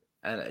considering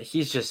and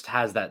he just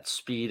has that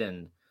speed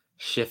and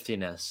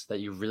shiftiness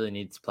that you really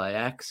need to play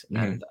X.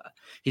 Mm-hmm. And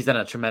he's done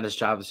a tremendous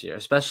job this year,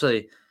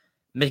 especially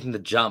making the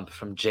jump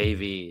from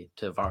JV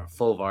to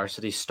full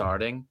varsity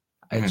starting.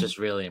 Mm-hmm. It's just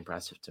really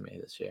impressive to me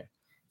this year.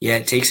 Yeah,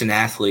 it takes an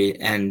athlete.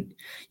 And,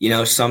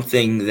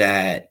 something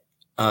that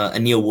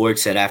Anil Ward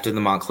said after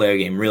the Montclair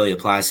game really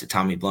applies to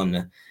Tommy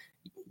Blunda.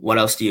 What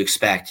else do you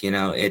expect?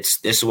 This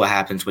is what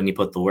happens when you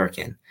put the work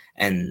in.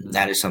 And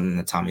that is something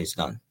that Tommy's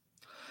done.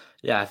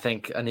 Yeah, I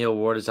think Anil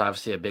Ward is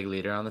obviously a big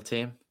leader on the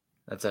team.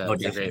 That's a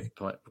great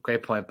point.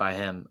 Great point by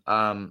him.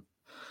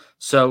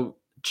 So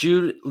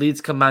Jude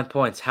leads combined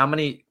points. How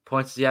many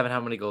points does he have and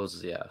how many goals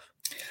does he have?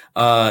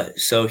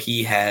 So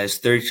he has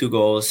 32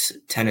 goals,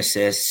 10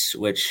 assists,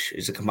 which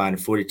is a combined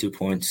of 42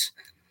 points.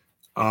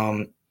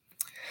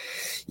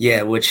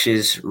 Yeah, which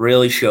is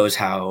really shows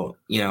how,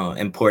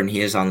 important he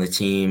is on the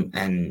team.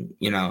 And,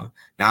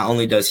 not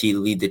only does he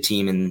lead the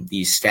team in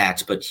these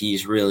stats, but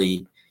he's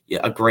really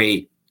a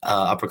great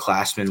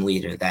upperclassman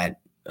leader that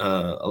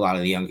a lot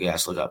of the younger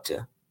guys look up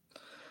to.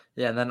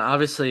 Yeah, and then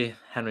obviously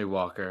Henry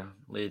Walker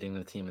leading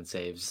the team in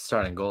saves,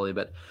 starting goalie.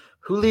 But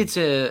who leads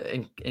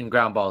in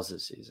ground balls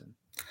this season?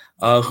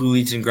 Who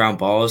leads in ground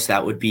balls?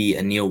 That would be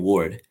Anil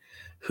Ward,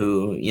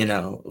 who,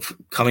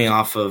 coming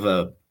off of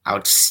a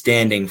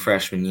outstanding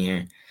freshman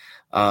year,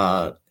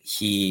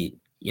 he,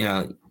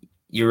 you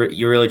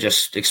really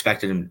just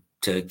expected him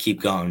to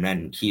keep going,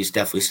 and he's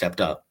definitely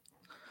stepped up.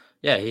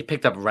 Yeah, he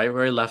picked up right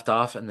where he left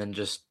off and then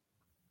just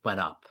went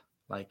up.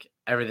 Like,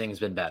 everything's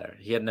been better.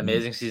 He had an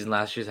amazing season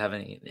last year. He's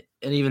having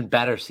an even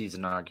better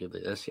season,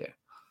 arguably, this year.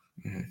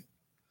 Mm-hmm.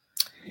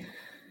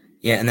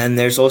 Yeah, and then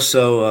there's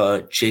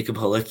also Jacob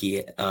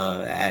Halicki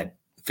at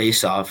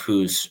faceoff,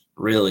 who's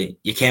really,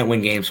 you can't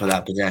win games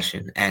without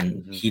possession,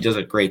 and he does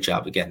a great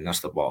job of getting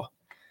us the ball.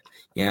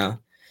 One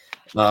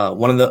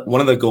of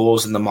the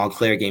goals in the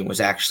Montclair game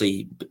was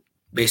actually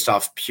based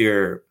off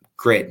pure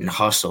grit and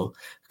hustle,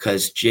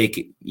 because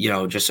Jake,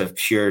 just a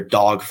pure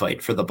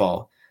dogfight for the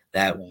ball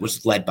that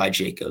was led by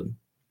Jacob.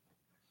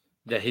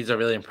 Yeah, he's a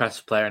really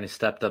impressive player, and he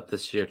stepped up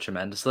this year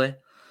tremendously.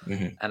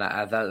 Mm-hmm.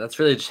 And that's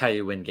really just how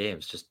you win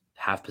games, just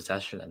have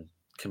possession and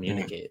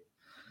communicate.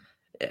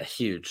 Yeah,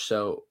 huge.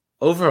 So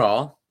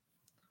overall,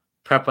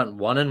 Prep went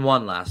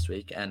 1-1 last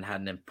week and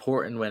had an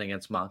important win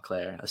against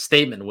Montclair, a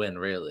statement win,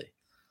 really.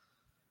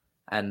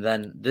 And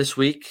then this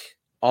week,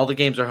 all the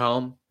games are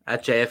home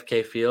at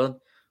JFK Field.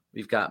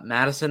 We've got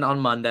Madison on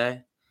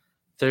Monday,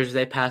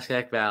 Thursday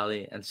Pascagoula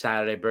Valley, and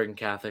Saturday Bergen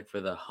Catholic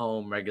for the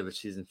home regular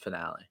season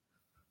finale.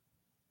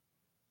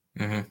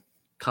 Mm-hmm.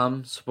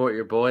 Come support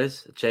your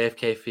boys at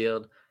JFK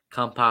Field.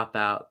 Come pop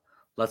out.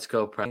 Let's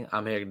go, Prep.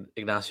 I'm here,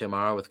 Ignacio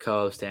Amaro, with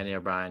co-host Danny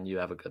O'Brien. You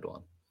have a good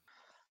one.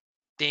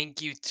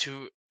 Thank you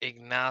to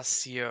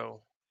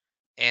Ignacio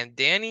and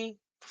Danny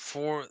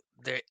for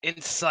their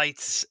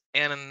insights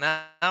and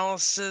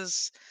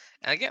analysis.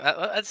 And again,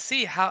 let's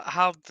see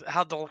how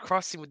the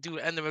lacrosse team would do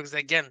at end the regular.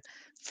 Again,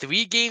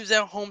 3 games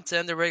at home to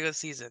end the regular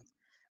season.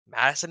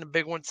 Madison, a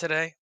big one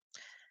today.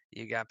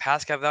 You got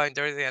Pascagoula Valley on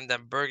Thursday, and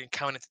then Bergen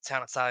coming into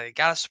town on Saturday. You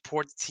gotta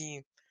support the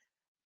team.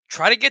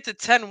 Try to get to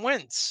 10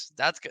 wins.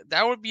 That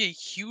would be a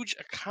huge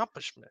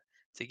accomplishment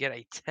to get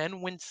a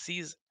 10-win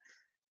season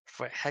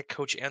for head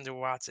coach Andrew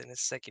Watts in his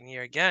second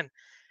year. Again,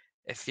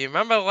 if you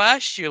remember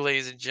last year,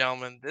 ladies and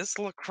gentlemen, this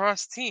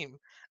lacrosse team,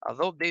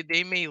 although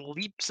they may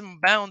leaps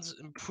and bounds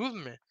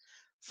improvement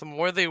from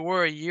where they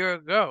were a year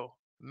ago.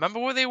 Remember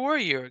where they were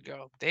a year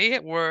ago? They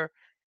were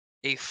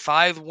a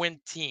 5-win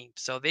team.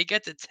 So they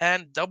get to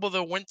 10, double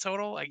the win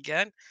total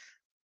again.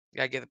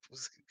 Gotta give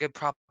good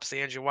props to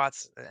Andrew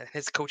Watts and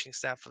his coaching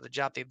staff for the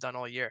job they've done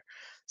all year.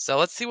 So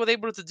let's see what they're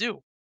able to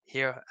do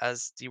here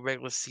as the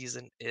regular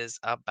season is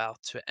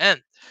about to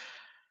end.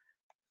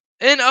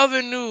 In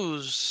other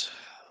news,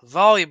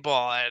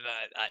 volleyball, and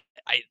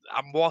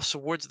I'm lost for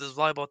words of this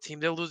volleyball team.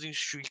 Their losing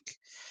streak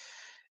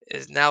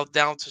is now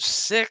down to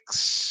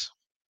 6.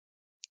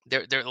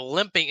 They're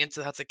limping into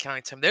the Hudson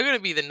County tournament. They're going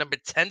to be the number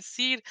 10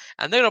 seed,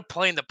 and they're going to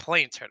play in the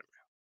playing tournament.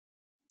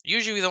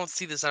 Usually, we don't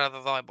see this out of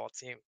a volleyball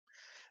team.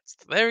 It's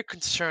very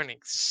concerning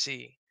to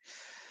see.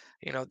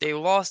 They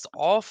lost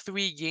all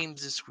 3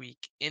 games this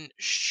week in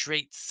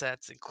straight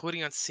sets,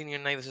 including on senior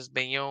night versus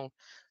Bayonne,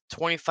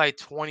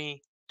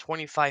 25-20,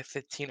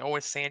 25-15.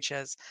 Owen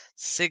Sanchez,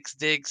 6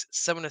 digs,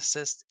 7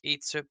 assists,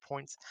 8 serve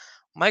points.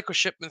 Michael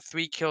Shipman,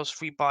 3 kills,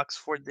 3 blocks,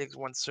 4 digs,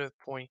 1 serve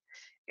point.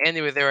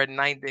 Andy Rivera,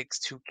 9 digs,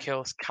 2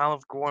 kills. Colin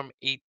Gorham,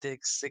 8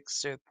 digs, 6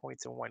 serve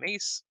points, and 1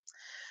 ace.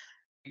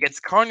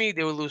 Against Kearney,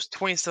 they would lose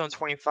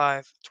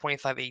 27-25,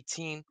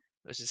 25-18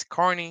 versus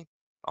Kearney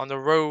on the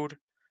road.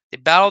 They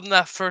battled in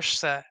that first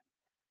set.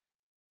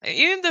 And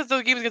even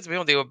the games against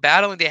Bayonne, they were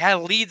battling. They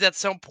had leads at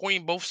some point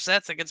in both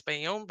sets against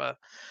Bayonne, but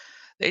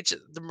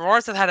the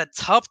Marauders have had a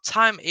tough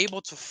time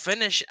able to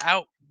finish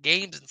out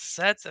games and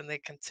sets, and they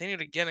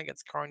continued again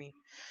against Kearney.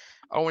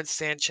 Owen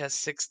Sanchez,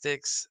 6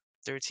 digs,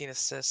 13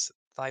 assists,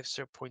 5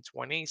 serve points,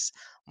 1 ace.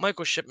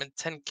 Michael Shipman,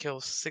 10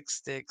 kills,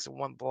 6 digs,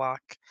 1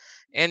 block.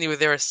 Andy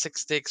Rivera,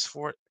 6 digs,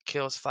 4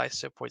 kills, 5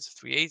 serve points,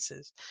 3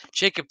 aces.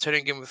 Jacob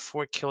Turnigan with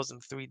 4 kills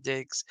and 3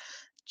 digs.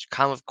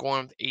 Colin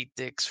Gorham, 8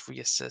 digs, 3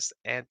 assists,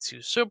 and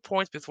 2 serve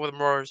points before the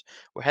Marauders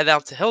will head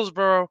out to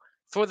Hillsborough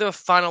for their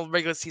final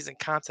regular season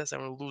contest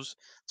and will lose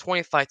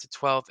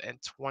 25-12 and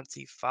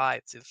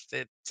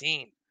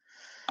 25-15.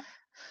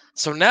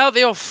 So now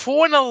they are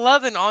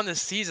 4-11 on the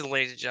season,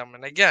 ladies and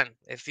gentlemen. Again,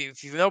 if you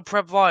know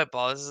prep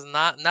volleyball, this is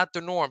not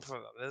the norm for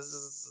them. This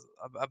is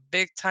a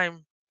big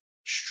time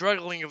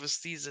struggling of a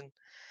season.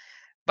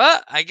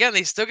 But again,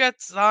 they still got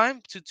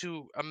time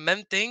to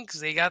amend things.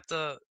 They got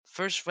the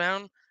first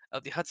round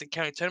of the Hudson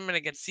County tournament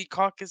against Sea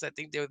Caucus. I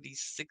think they were the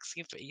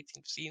 16th or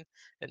 18th seed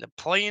in the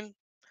play-in.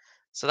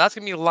 So that's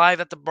gonna be live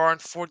at the barn,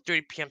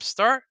 4:30 p.m.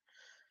 start.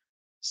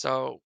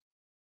 So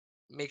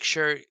make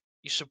sure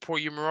you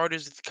support your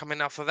Marauders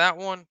coming out for that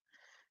one.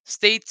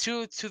 Stay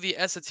tuned to the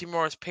SAT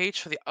Marauders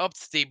page for the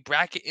up-to-date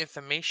bracket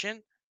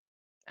information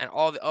and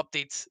all the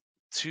updates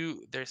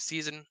to their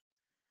season.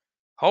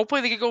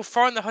 Hopefully they can go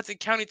far in the Hudson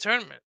County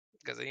tournament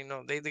because they're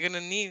gonna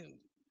need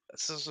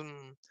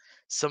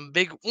some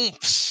big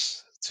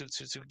oomphs to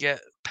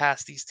get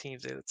past these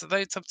teams. It's a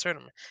very tough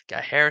tournament.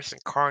 Got Harrison,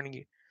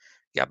 Kearney,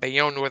 got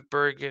Bayonne, North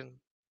Bergen.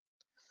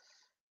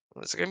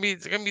 It's gonna be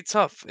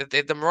tough. If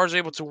the Marauders are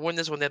able to win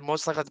this one, they're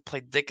most likely to play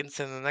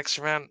Dickinson in the next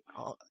round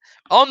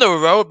on the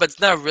road, but it's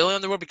not really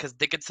on the road because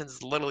Dickinson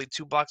is literally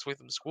 2 blocks away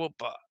from the school.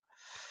 But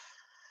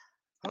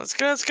it's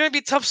gonna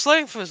be tough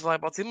sledding for this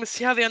volleyball team. Let's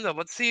see how they end up.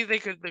 Let's see if they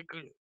could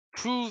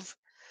prove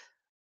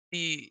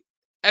the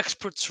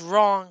experts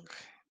wrong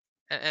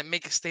and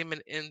make a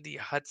statement in the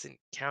Hudson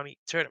County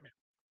tournament.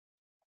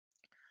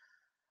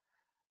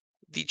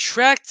 The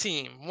track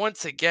team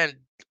once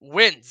again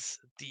wins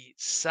the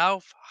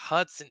South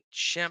Hudson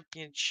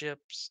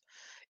Championships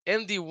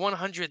in the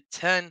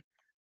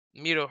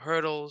 110-meter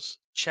hurdles.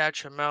 Chad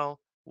Trammell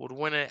would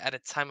win it at a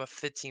time of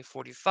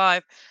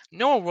 15:45.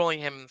 Noah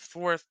Willingham in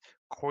 4th,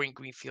 Corey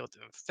Greenfield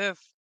in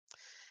 5th.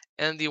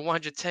 And the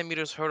 110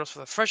 meters hurdles for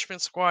the freshman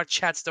squad,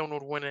 Chad Stone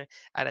would win it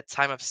at a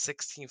time of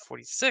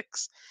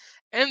 16:46.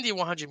 And the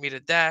 100-meter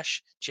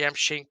dash, Jam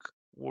Shank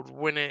would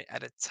win it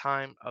at a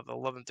time of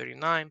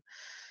 11:39.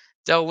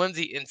 Del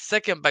Lindsay in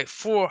 2nd by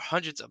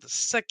 0.04 of a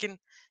second.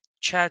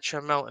 Chad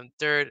Trammell in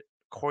 3rd.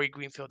 Corey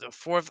Greenfield in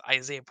 4th.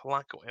 Isaiah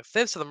Polanco in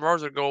 5th. So the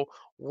Marauders would go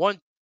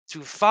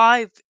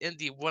 1-5 in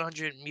the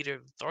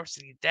 100-meter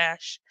varsity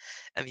dash.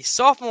 And the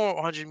sophomore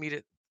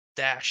 100-meter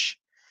dash,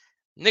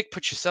 Nick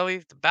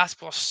Petroselli, the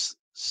basketball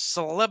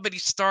celebrity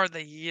star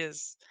that he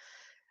is,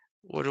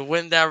 would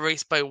win that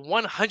race by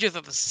 100th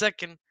of a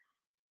second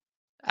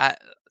at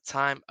a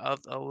time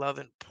of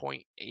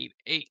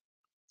 11:88.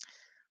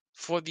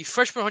 For the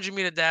freshman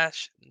 100-meter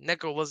dash,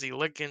 Nico Lizzie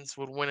Lickens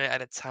would win it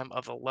at a time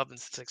of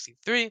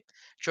 11:63.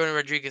 Jordan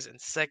Rodriguez in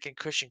 2nd,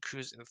 Christian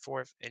Cruz in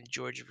 4th, and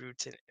George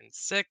Rutan in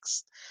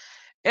 6th.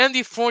 And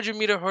the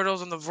 400-meter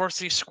hurdles on the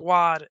varsity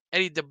squad,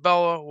 Eddie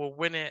DeBella will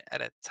win it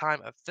at a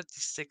time of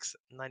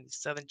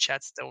 56:97.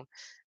 Chad Stone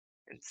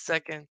in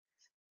 2nd.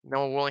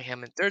 Noah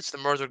Willingham in 3rd. So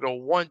the Marauders will go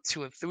 1,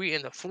 2, and 3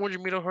 in the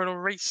 400-meter hurdle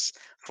race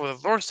for the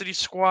varsity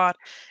squad.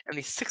 And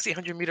the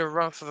 1600-meter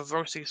run for the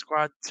varsity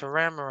squad,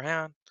 Taram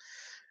Moran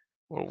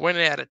will win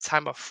it at a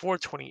time of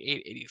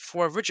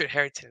 4:28.84. Richard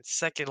Harrington in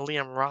 2nd.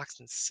 Liam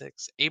Rocks in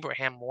 6th.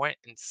 Abraham Went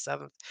in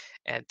 7th.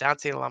 And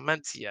Dante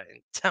Lamentia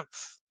in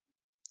 10th.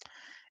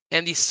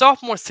 And the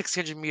sophomore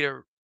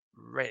 600-meter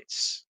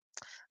race,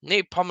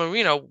 Nate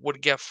Palmerino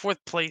would get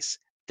 4th place,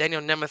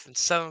 Daniel Nemeth in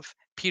 7th,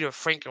 Peter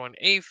Franco in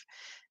 8th.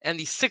 And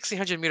the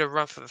 1600-meter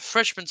run for the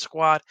freshman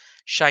squad,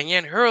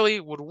 Cheyenne Hurley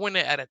would win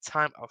it at a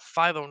time of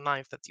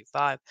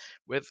 5:09.55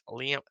 with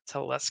Liam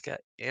Teleska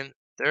in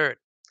 3rd.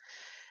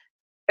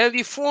 And the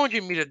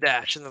 400-meter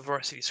dash in the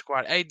varsity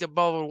squad, Eddie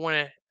DeBell would win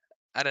it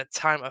at a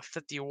time of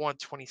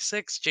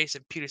 51:26.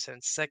 Jason Peterson in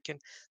 2nd,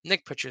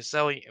 Nick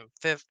Petroselli in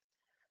 5th,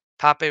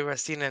 Pape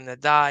Racina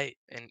Nadai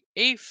in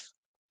 8th.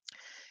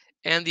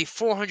 And the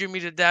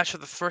 400-meter dash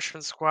of the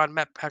freshman squad,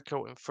 Matt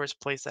Pecco in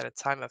first place at a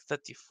time of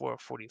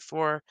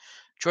 54.44.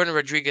 Jordan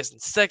Rodriguez in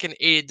second,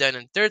 Aiden Dunn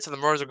in third. So the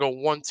Marauders will go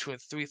 1, 2,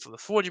 and 3 for the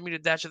 400-meter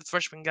dash of the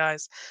freshman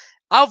guys.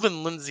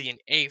 Alvin Lindsay in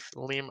 8th,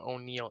 Liam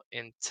O'Neill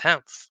in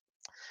 10th.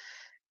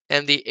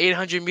 And the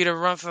 800-meter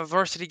run for the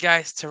varsity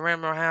guys,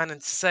 Taran Mohan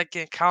in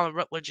second, Colin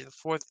Rutledge in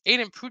 4th,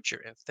 Aiden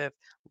Prucher in 5th,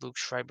 Luke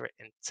Schreiber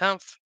in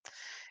 10th.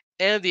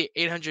 And the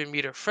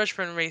 800-meter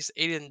freshman race,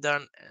 Aiden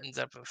Dunn ends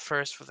up in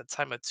first with a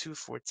time of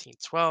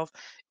 2:14.12.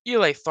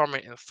 Eli Thorman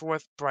in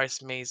 4th,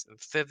 Bryce Mays in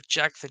 5th,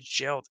 Jack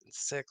Fitzgerald in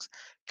 6th,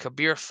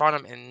 Kabir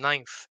Farnham in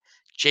 9th,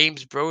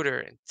 James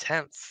Broder in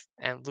 10th,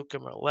 and Luca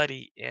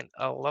Merletti in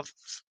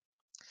 11th.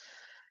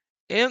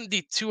 In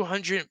the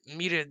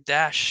 200-meter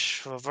dash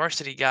for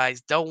varsity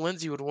guys, Del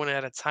Lindsay would win it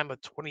at a time of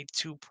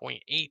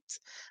 22.8.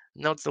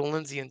 Nelson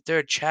Lindsay in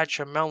 3rd, Chad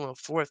Trammell in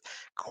 4th,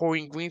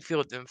 Corey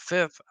Greenfield in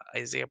 5th,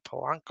 Isaiah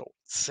Polanco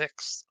in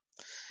 6th.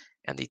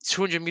 And the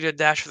 200-meter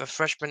dash for the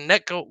freshman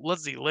Netco,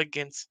 Leslie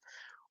Liggins,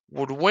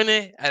 would win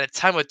it at a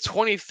time of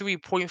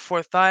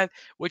 23.45,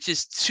 which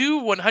is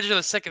 2/100 of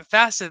a second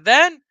faster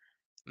than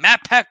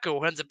Matt Pecco,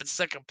 who ends up in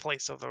second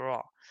place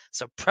overall.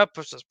 So Prep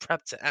versus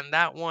Prep to end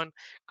that one.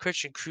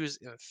 Christian Cruz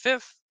in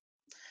 5th.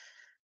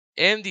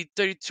 In the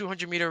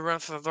 3,200-meter run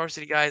for the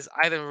varsity guys,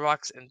 Ivan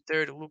Rocks in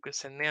 3rd,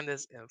 Lucas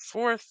Hernandez in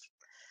 4th.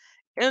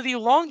 In the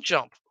long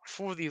jump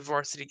for the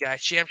varsity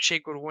guys, Sham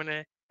Shake would win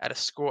it at a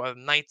score of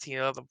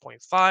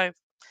 19:11.5.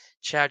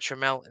 Chad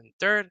Trammell in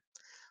 3rd.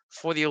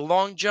 For the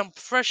long jump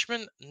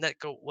freshman,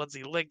 Netco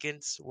Leslie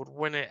Liggins would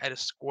win it at a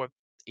score of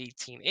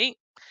 18.8.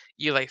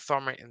 Eli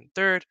Farmer in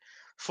 3rd.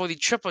 For the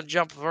triple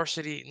jump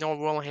varsity, Noah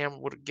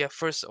Willingham would get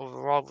first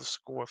overall with a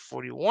score of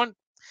 41.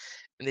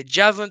 In the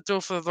javelin throw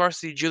for the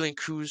varsity, Julian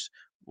Cruz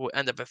will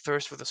end up at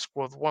first with a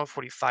score of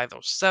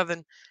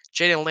 1:45.07.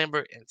 Jaden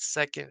Lambert in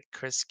 2nd,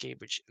 Chris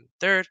Gabridge in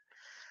 3rd.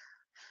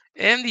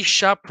 In the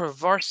shot per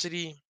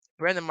varsity,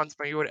 Brandon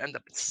Montemayor would end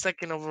up in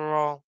 2nd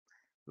overall.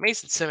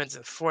 Mason Simmons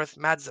in 4th,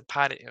 Matt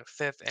Zapata in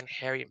 5th, and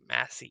Harry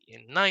Massey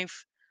in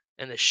 9th.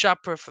 In the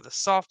shot per for the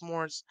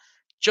sophomores,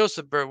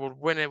 Joseph Bird would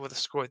win it with a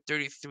score of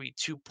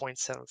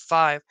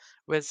 33.275,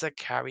 with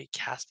Zachary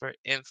Casper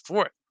in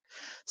 4th.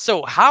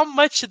 So how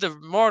much did the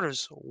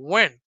Marauders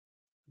win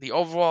the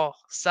overall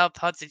South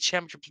Hudson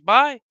Championships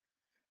by?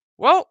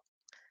 Well,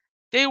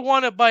 they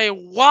won it by a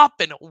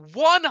whopping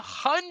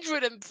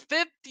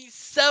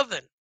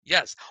 157.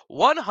 Yes,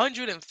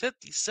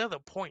 157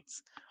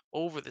 points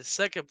over the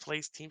second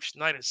place team,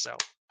 Schneider. So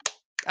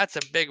that's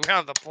a big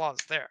round of applause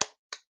there.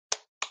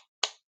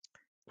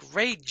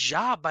 Great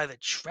job by the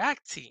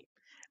track team,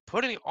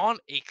 putting on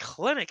a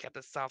clinic at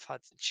the South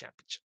Hudson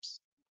Championships.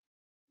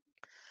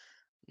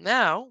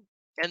 Now,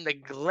 in the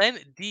Glen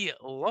D.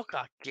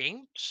 Lookout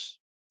Games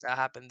that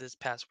happened this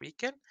past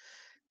weekend,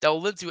 Del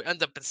Lindsay would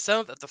end up in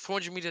 7th at the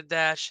 400-meter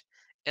dash,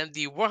 and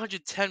the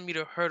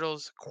 110-meter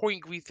hurdles, Corey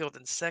Greenfield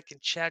in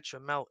 2nd, Chad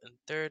Trammell in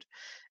 3rd,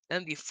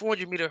 and the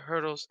 400-meter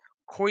hurdles,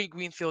 Corey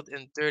Greenfield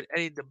in 3rd,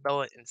 Eddie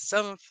DeBella in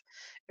 7th.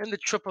 In the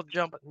triple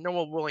jump,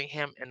 Noah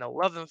Willingham in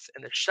 11th.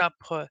 In the shot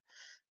put,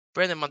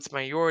 Brandon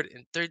Montemayor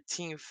in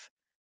 13th,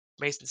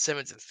 Mason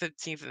Simmons in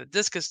 15th. In the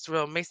discus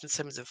throw, Mason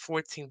Simmons in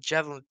 14th.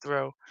 Javelin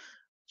throw,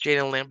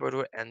 Jaden Lambert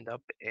would end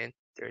up in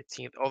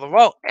 13th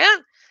overall.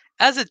 And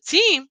as a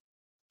team,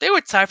 they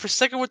were tied for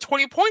second with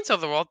 20 points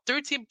overall,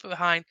 13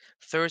 behind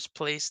first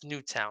place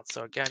Newtown.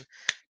 So again,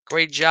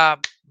 great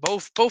job,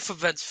 both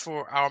events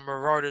for our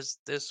Marauders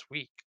this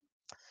week.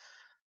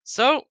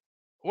 So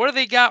what do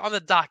they got on the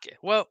docket?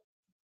 Well,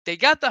 they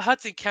got the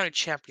Hudson County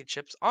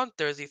Championships on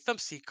Thursday from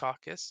Sea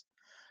Caucus,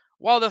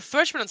 while the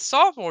freshmen and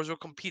sophomores will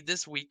compete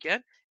this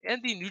weekend in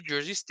the New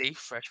Jersey State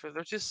Freshman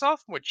versus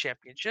Sophomore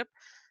Championship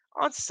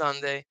on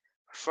Sunday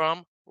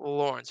from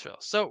Lawrenceville.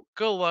 So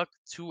good luck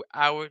to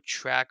our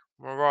track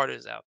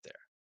Marauders out there.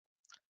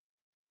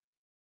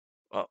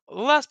 Well,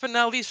 last but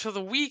not least for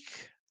the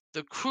week,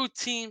 the crew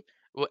team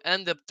will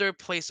end up 3rd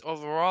place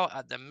overall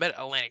at the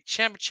Mid-Atlantic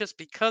Championships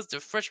because the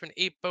freshman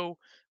 8-bow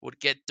would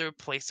get 3rd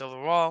place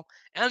overall,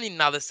 and the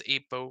novice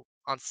 8-bow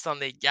on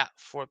Sunday got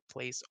 4th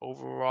place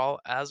overall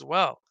as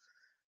well.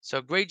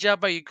 So great job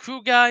by your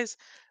crew guys.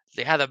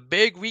 They had a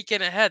big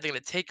weekend ahead. They're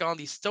going to take on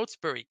the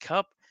Stotesbury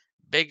Cup,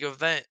 big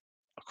event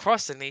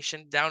across the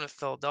nation down in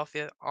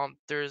Philadelphia on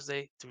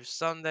Thursday through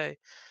Sunday.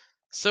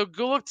 So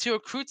good luck to your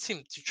crew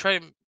team to try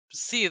to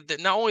see that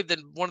not only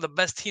one of the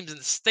best teams in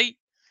the state,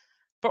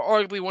 but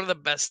arguably one of the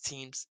best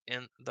teams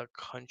in the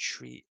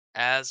country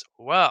as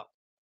well.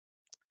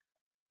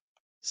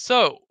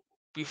 So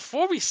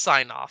before we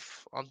sign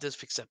off on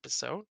this week's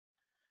episode,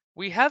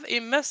 we have a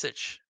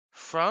message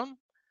from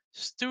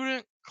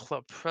Student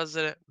Club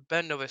President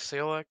Ben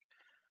Novosiolek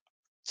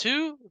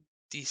to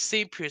the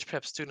St. Peter's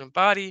Prep student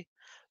body.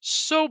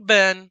 So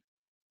Ben,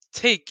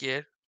 take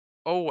it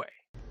away.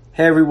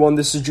 Hey everyone,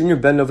 this is Junior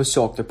Ben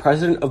Novosiolek, the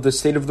president of the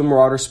State of the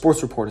Marauder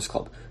Sports Reporters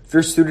Club. If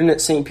you're a student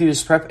at St.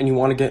 Peter's Prep and you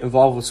want to get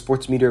involved with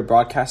sports media or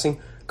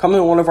broadcasting, come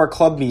to one of our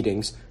club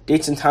meetings.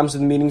 Dates and times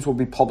of the meetings will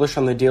be published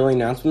on the daily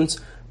announcements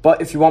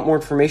But if you want more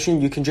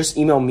information, you can just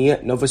email me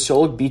at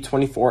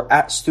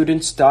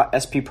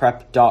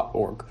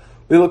novasiologb24@students.spprep.org.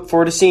 We look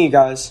forward to seeing you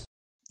guys.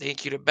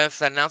 Thank you to Ben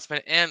for that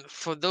announcement. And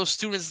for those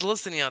students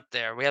listening out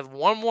there, we have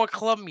one more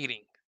club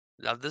meeting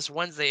this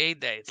Wednesday, 8th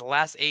day. It's the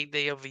last 8th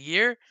day of the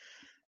year.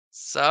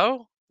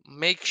 So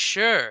make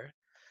sure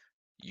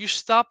you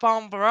stop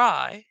on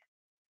by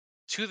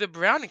to the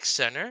Browning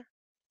Center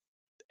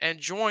and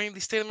join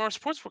the State of the Marauder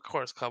Sports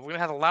Recorders Club. We're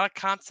going to have a lot of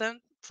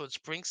content for the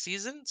spring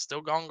season,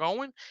 still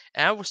going,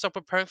 and we'll start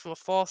preparing for the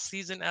fall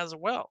season as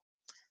well.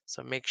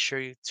 So make sure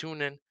you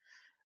tune in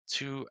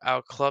to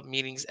our club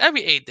meetings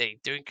every 8th day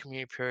during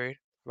community period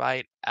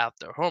right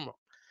after homeroom.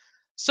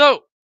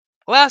 So,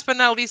 last but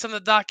not least on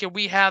the docket,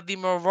 we have the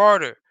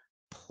Marauder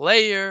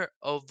Player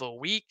of the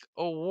Week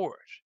Award.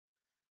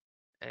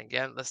 And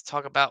again, let's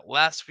talk about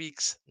last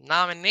week's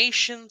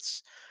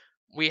nominations.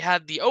 We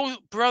had the O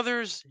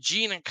brothers,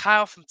 Gene and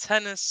Kyle from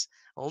tennis,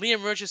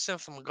 Liam Richardson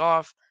from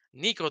golf,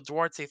 Nico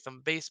Duarte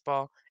from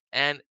baseball,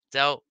 and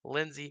Del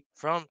Lindsay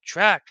from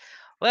track.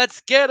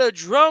 Let's get a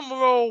drum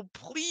roll,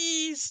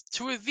 please,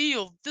 to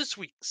reveal this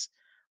week's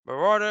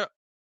Marauder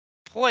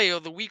Player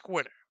of the Week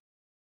winner.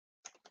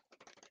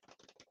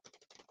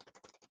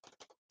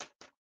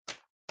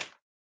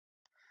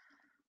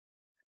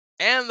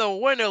 And the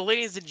winner,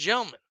 ladies and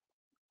gentlemen,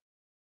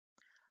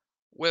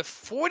 with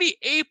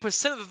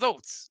 48% of the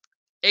votes,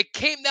 it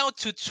came down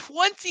to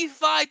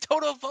 25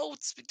 total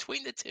votes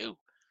between the two.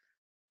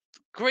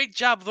 Great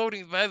job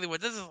voting, by the way.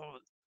 This is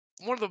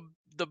one of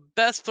the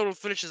best total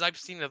finishes I've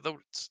seen of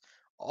votes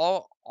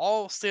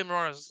all state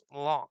Marauders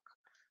long.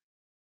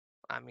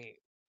 I mean,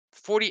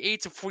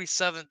 48 to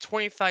 47,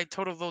 25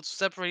 total votes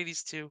separate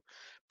these two.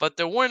 But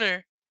the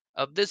winner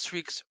of this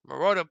week's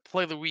Marauder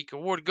Play of the Week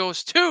award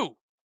goes to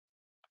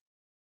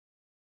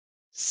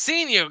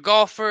senior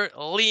golfer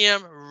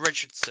Liam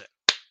Richardson.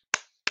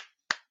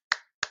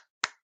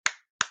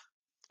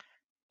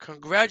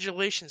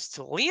 Congratulations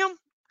to Liam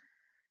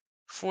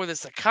for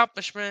this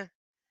accomplishment.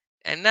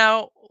 And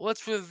now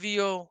let's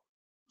reveal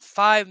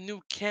 5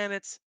 new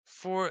candidates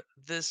for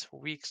this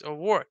week's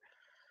award.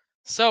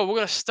 So we're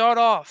going to start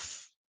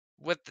off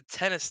with the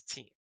tennis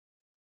team.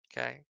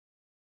 Okay.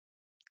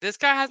 This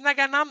guy has not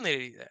got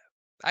nominated yet.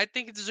 I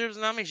think he deserves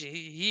a nomination.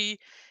 He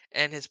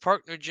and his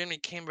partner Jimmy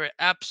Camber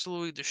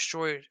absolutely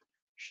destroyed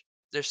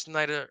their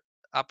Snyder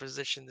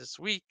opposition this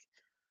week.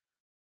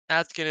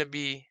 That's going to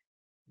be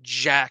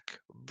Jack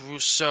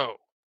Brousseau.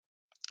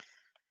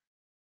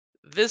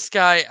 This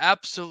guy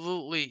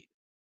absolutely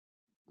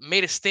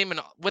made a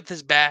statement with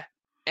his bat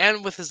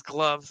and with his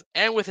glove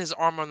and with his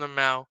arm on the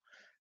mound.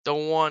 The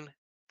one,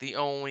 the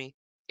only,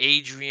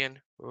 Adrian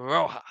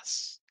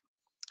Rojas.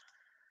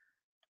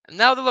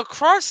 Now the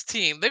lacrosse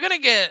team, they're going to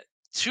get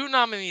 2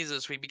 nominees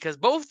this week because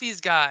both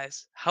these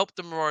guys helped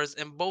the Marauders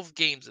in both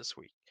games this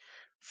week.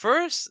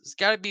 First, it's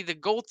got to be the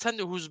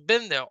goaltender who's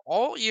been there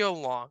all year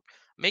long,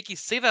 making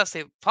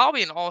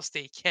probably an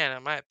all-state can,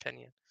 in my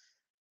opinion.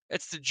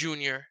 It's the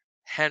junior,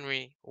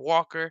 Henry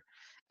Walker.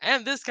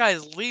 And this guy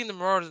is leading the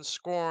Marauders in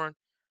scoring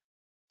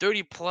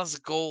 30-plus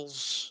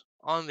goals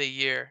on the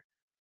year.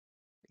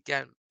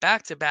 Again,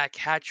 back-to-back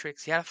hat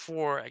tricks. He had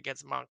 4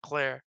 against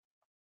Montclair.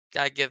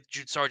 Gotta give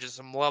Jude Sargent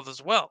some love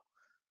as well.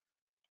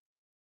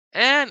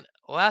 And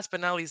last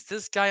but not least,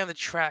 this guy on the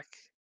track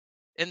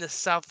in the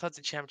South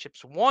Hudson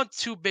Championships won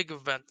 2 big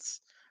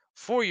events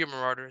for your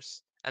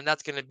Marauders, and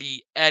that's going to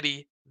be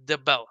Eddie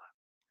DeBella.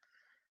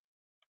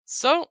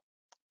 So,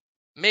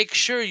 make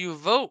sure you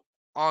vote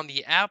on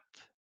the app,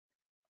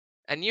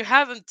 and you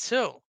have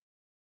until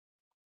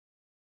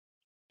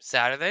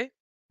Saturday,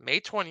 May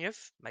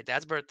 20th, my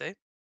dad's birthday,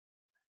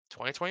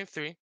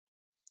 2023,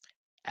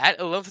 at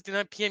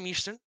 11:59 p.m.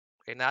 Eastern.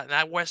 Okay,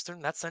 not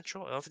Western, not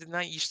Central,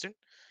 11:59 Eastern.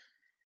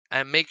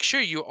 And make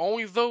sure you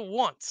only vote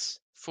once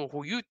for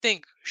who you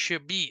think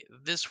should be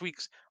this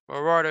week's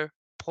Marauder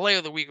Player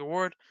of the Week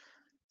award.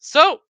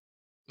 So,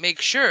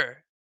 make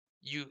sure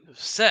you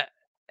set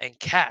and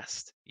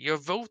cast your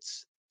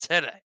votes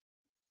today.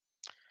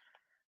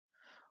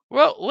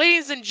 Well,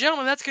 ladies and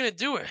gentlemen, that's going to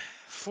do it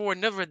for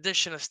another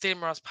edition of State of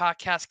Marauders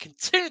Podcast.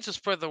 Continue to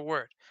spread the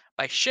word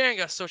by sharing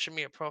our social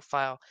media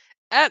profile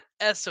at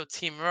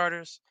SOT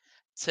Marauders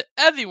to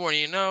everyone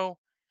you know,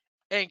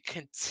 and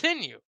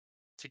continue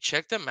to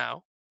check them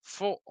out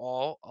for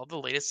all of the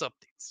latest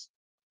updates.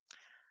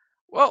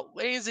 Well,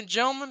 ladies and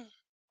gentlemen,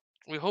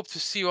 we hope to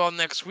see you all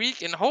next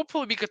week, and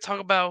hopefully we could talk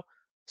about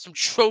some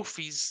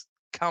trophies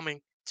coming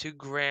to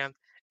Grand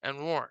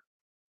and Warren.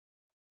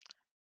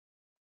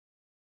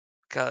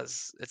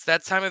 Because it's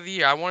that time of the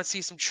year. I want to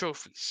see some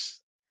trophies.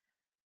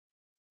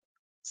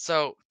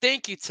 So,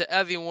 thank you to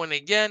everyone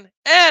again.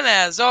 And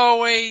as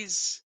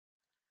always,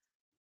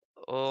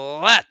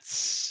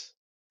 let's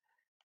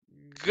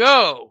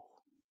go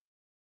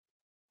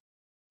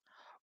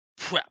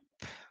prep.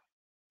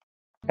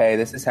 Hey,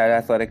 this is head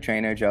athletic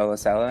trainer Joe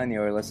Lasella, and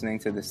you are listening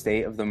to the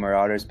State of the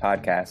Marauders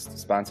podcast,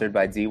 sponsored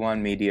by D1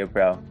 Media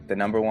Pro, the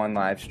 #1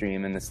 live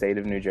stream in the state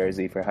of New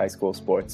Jersey for high school sports.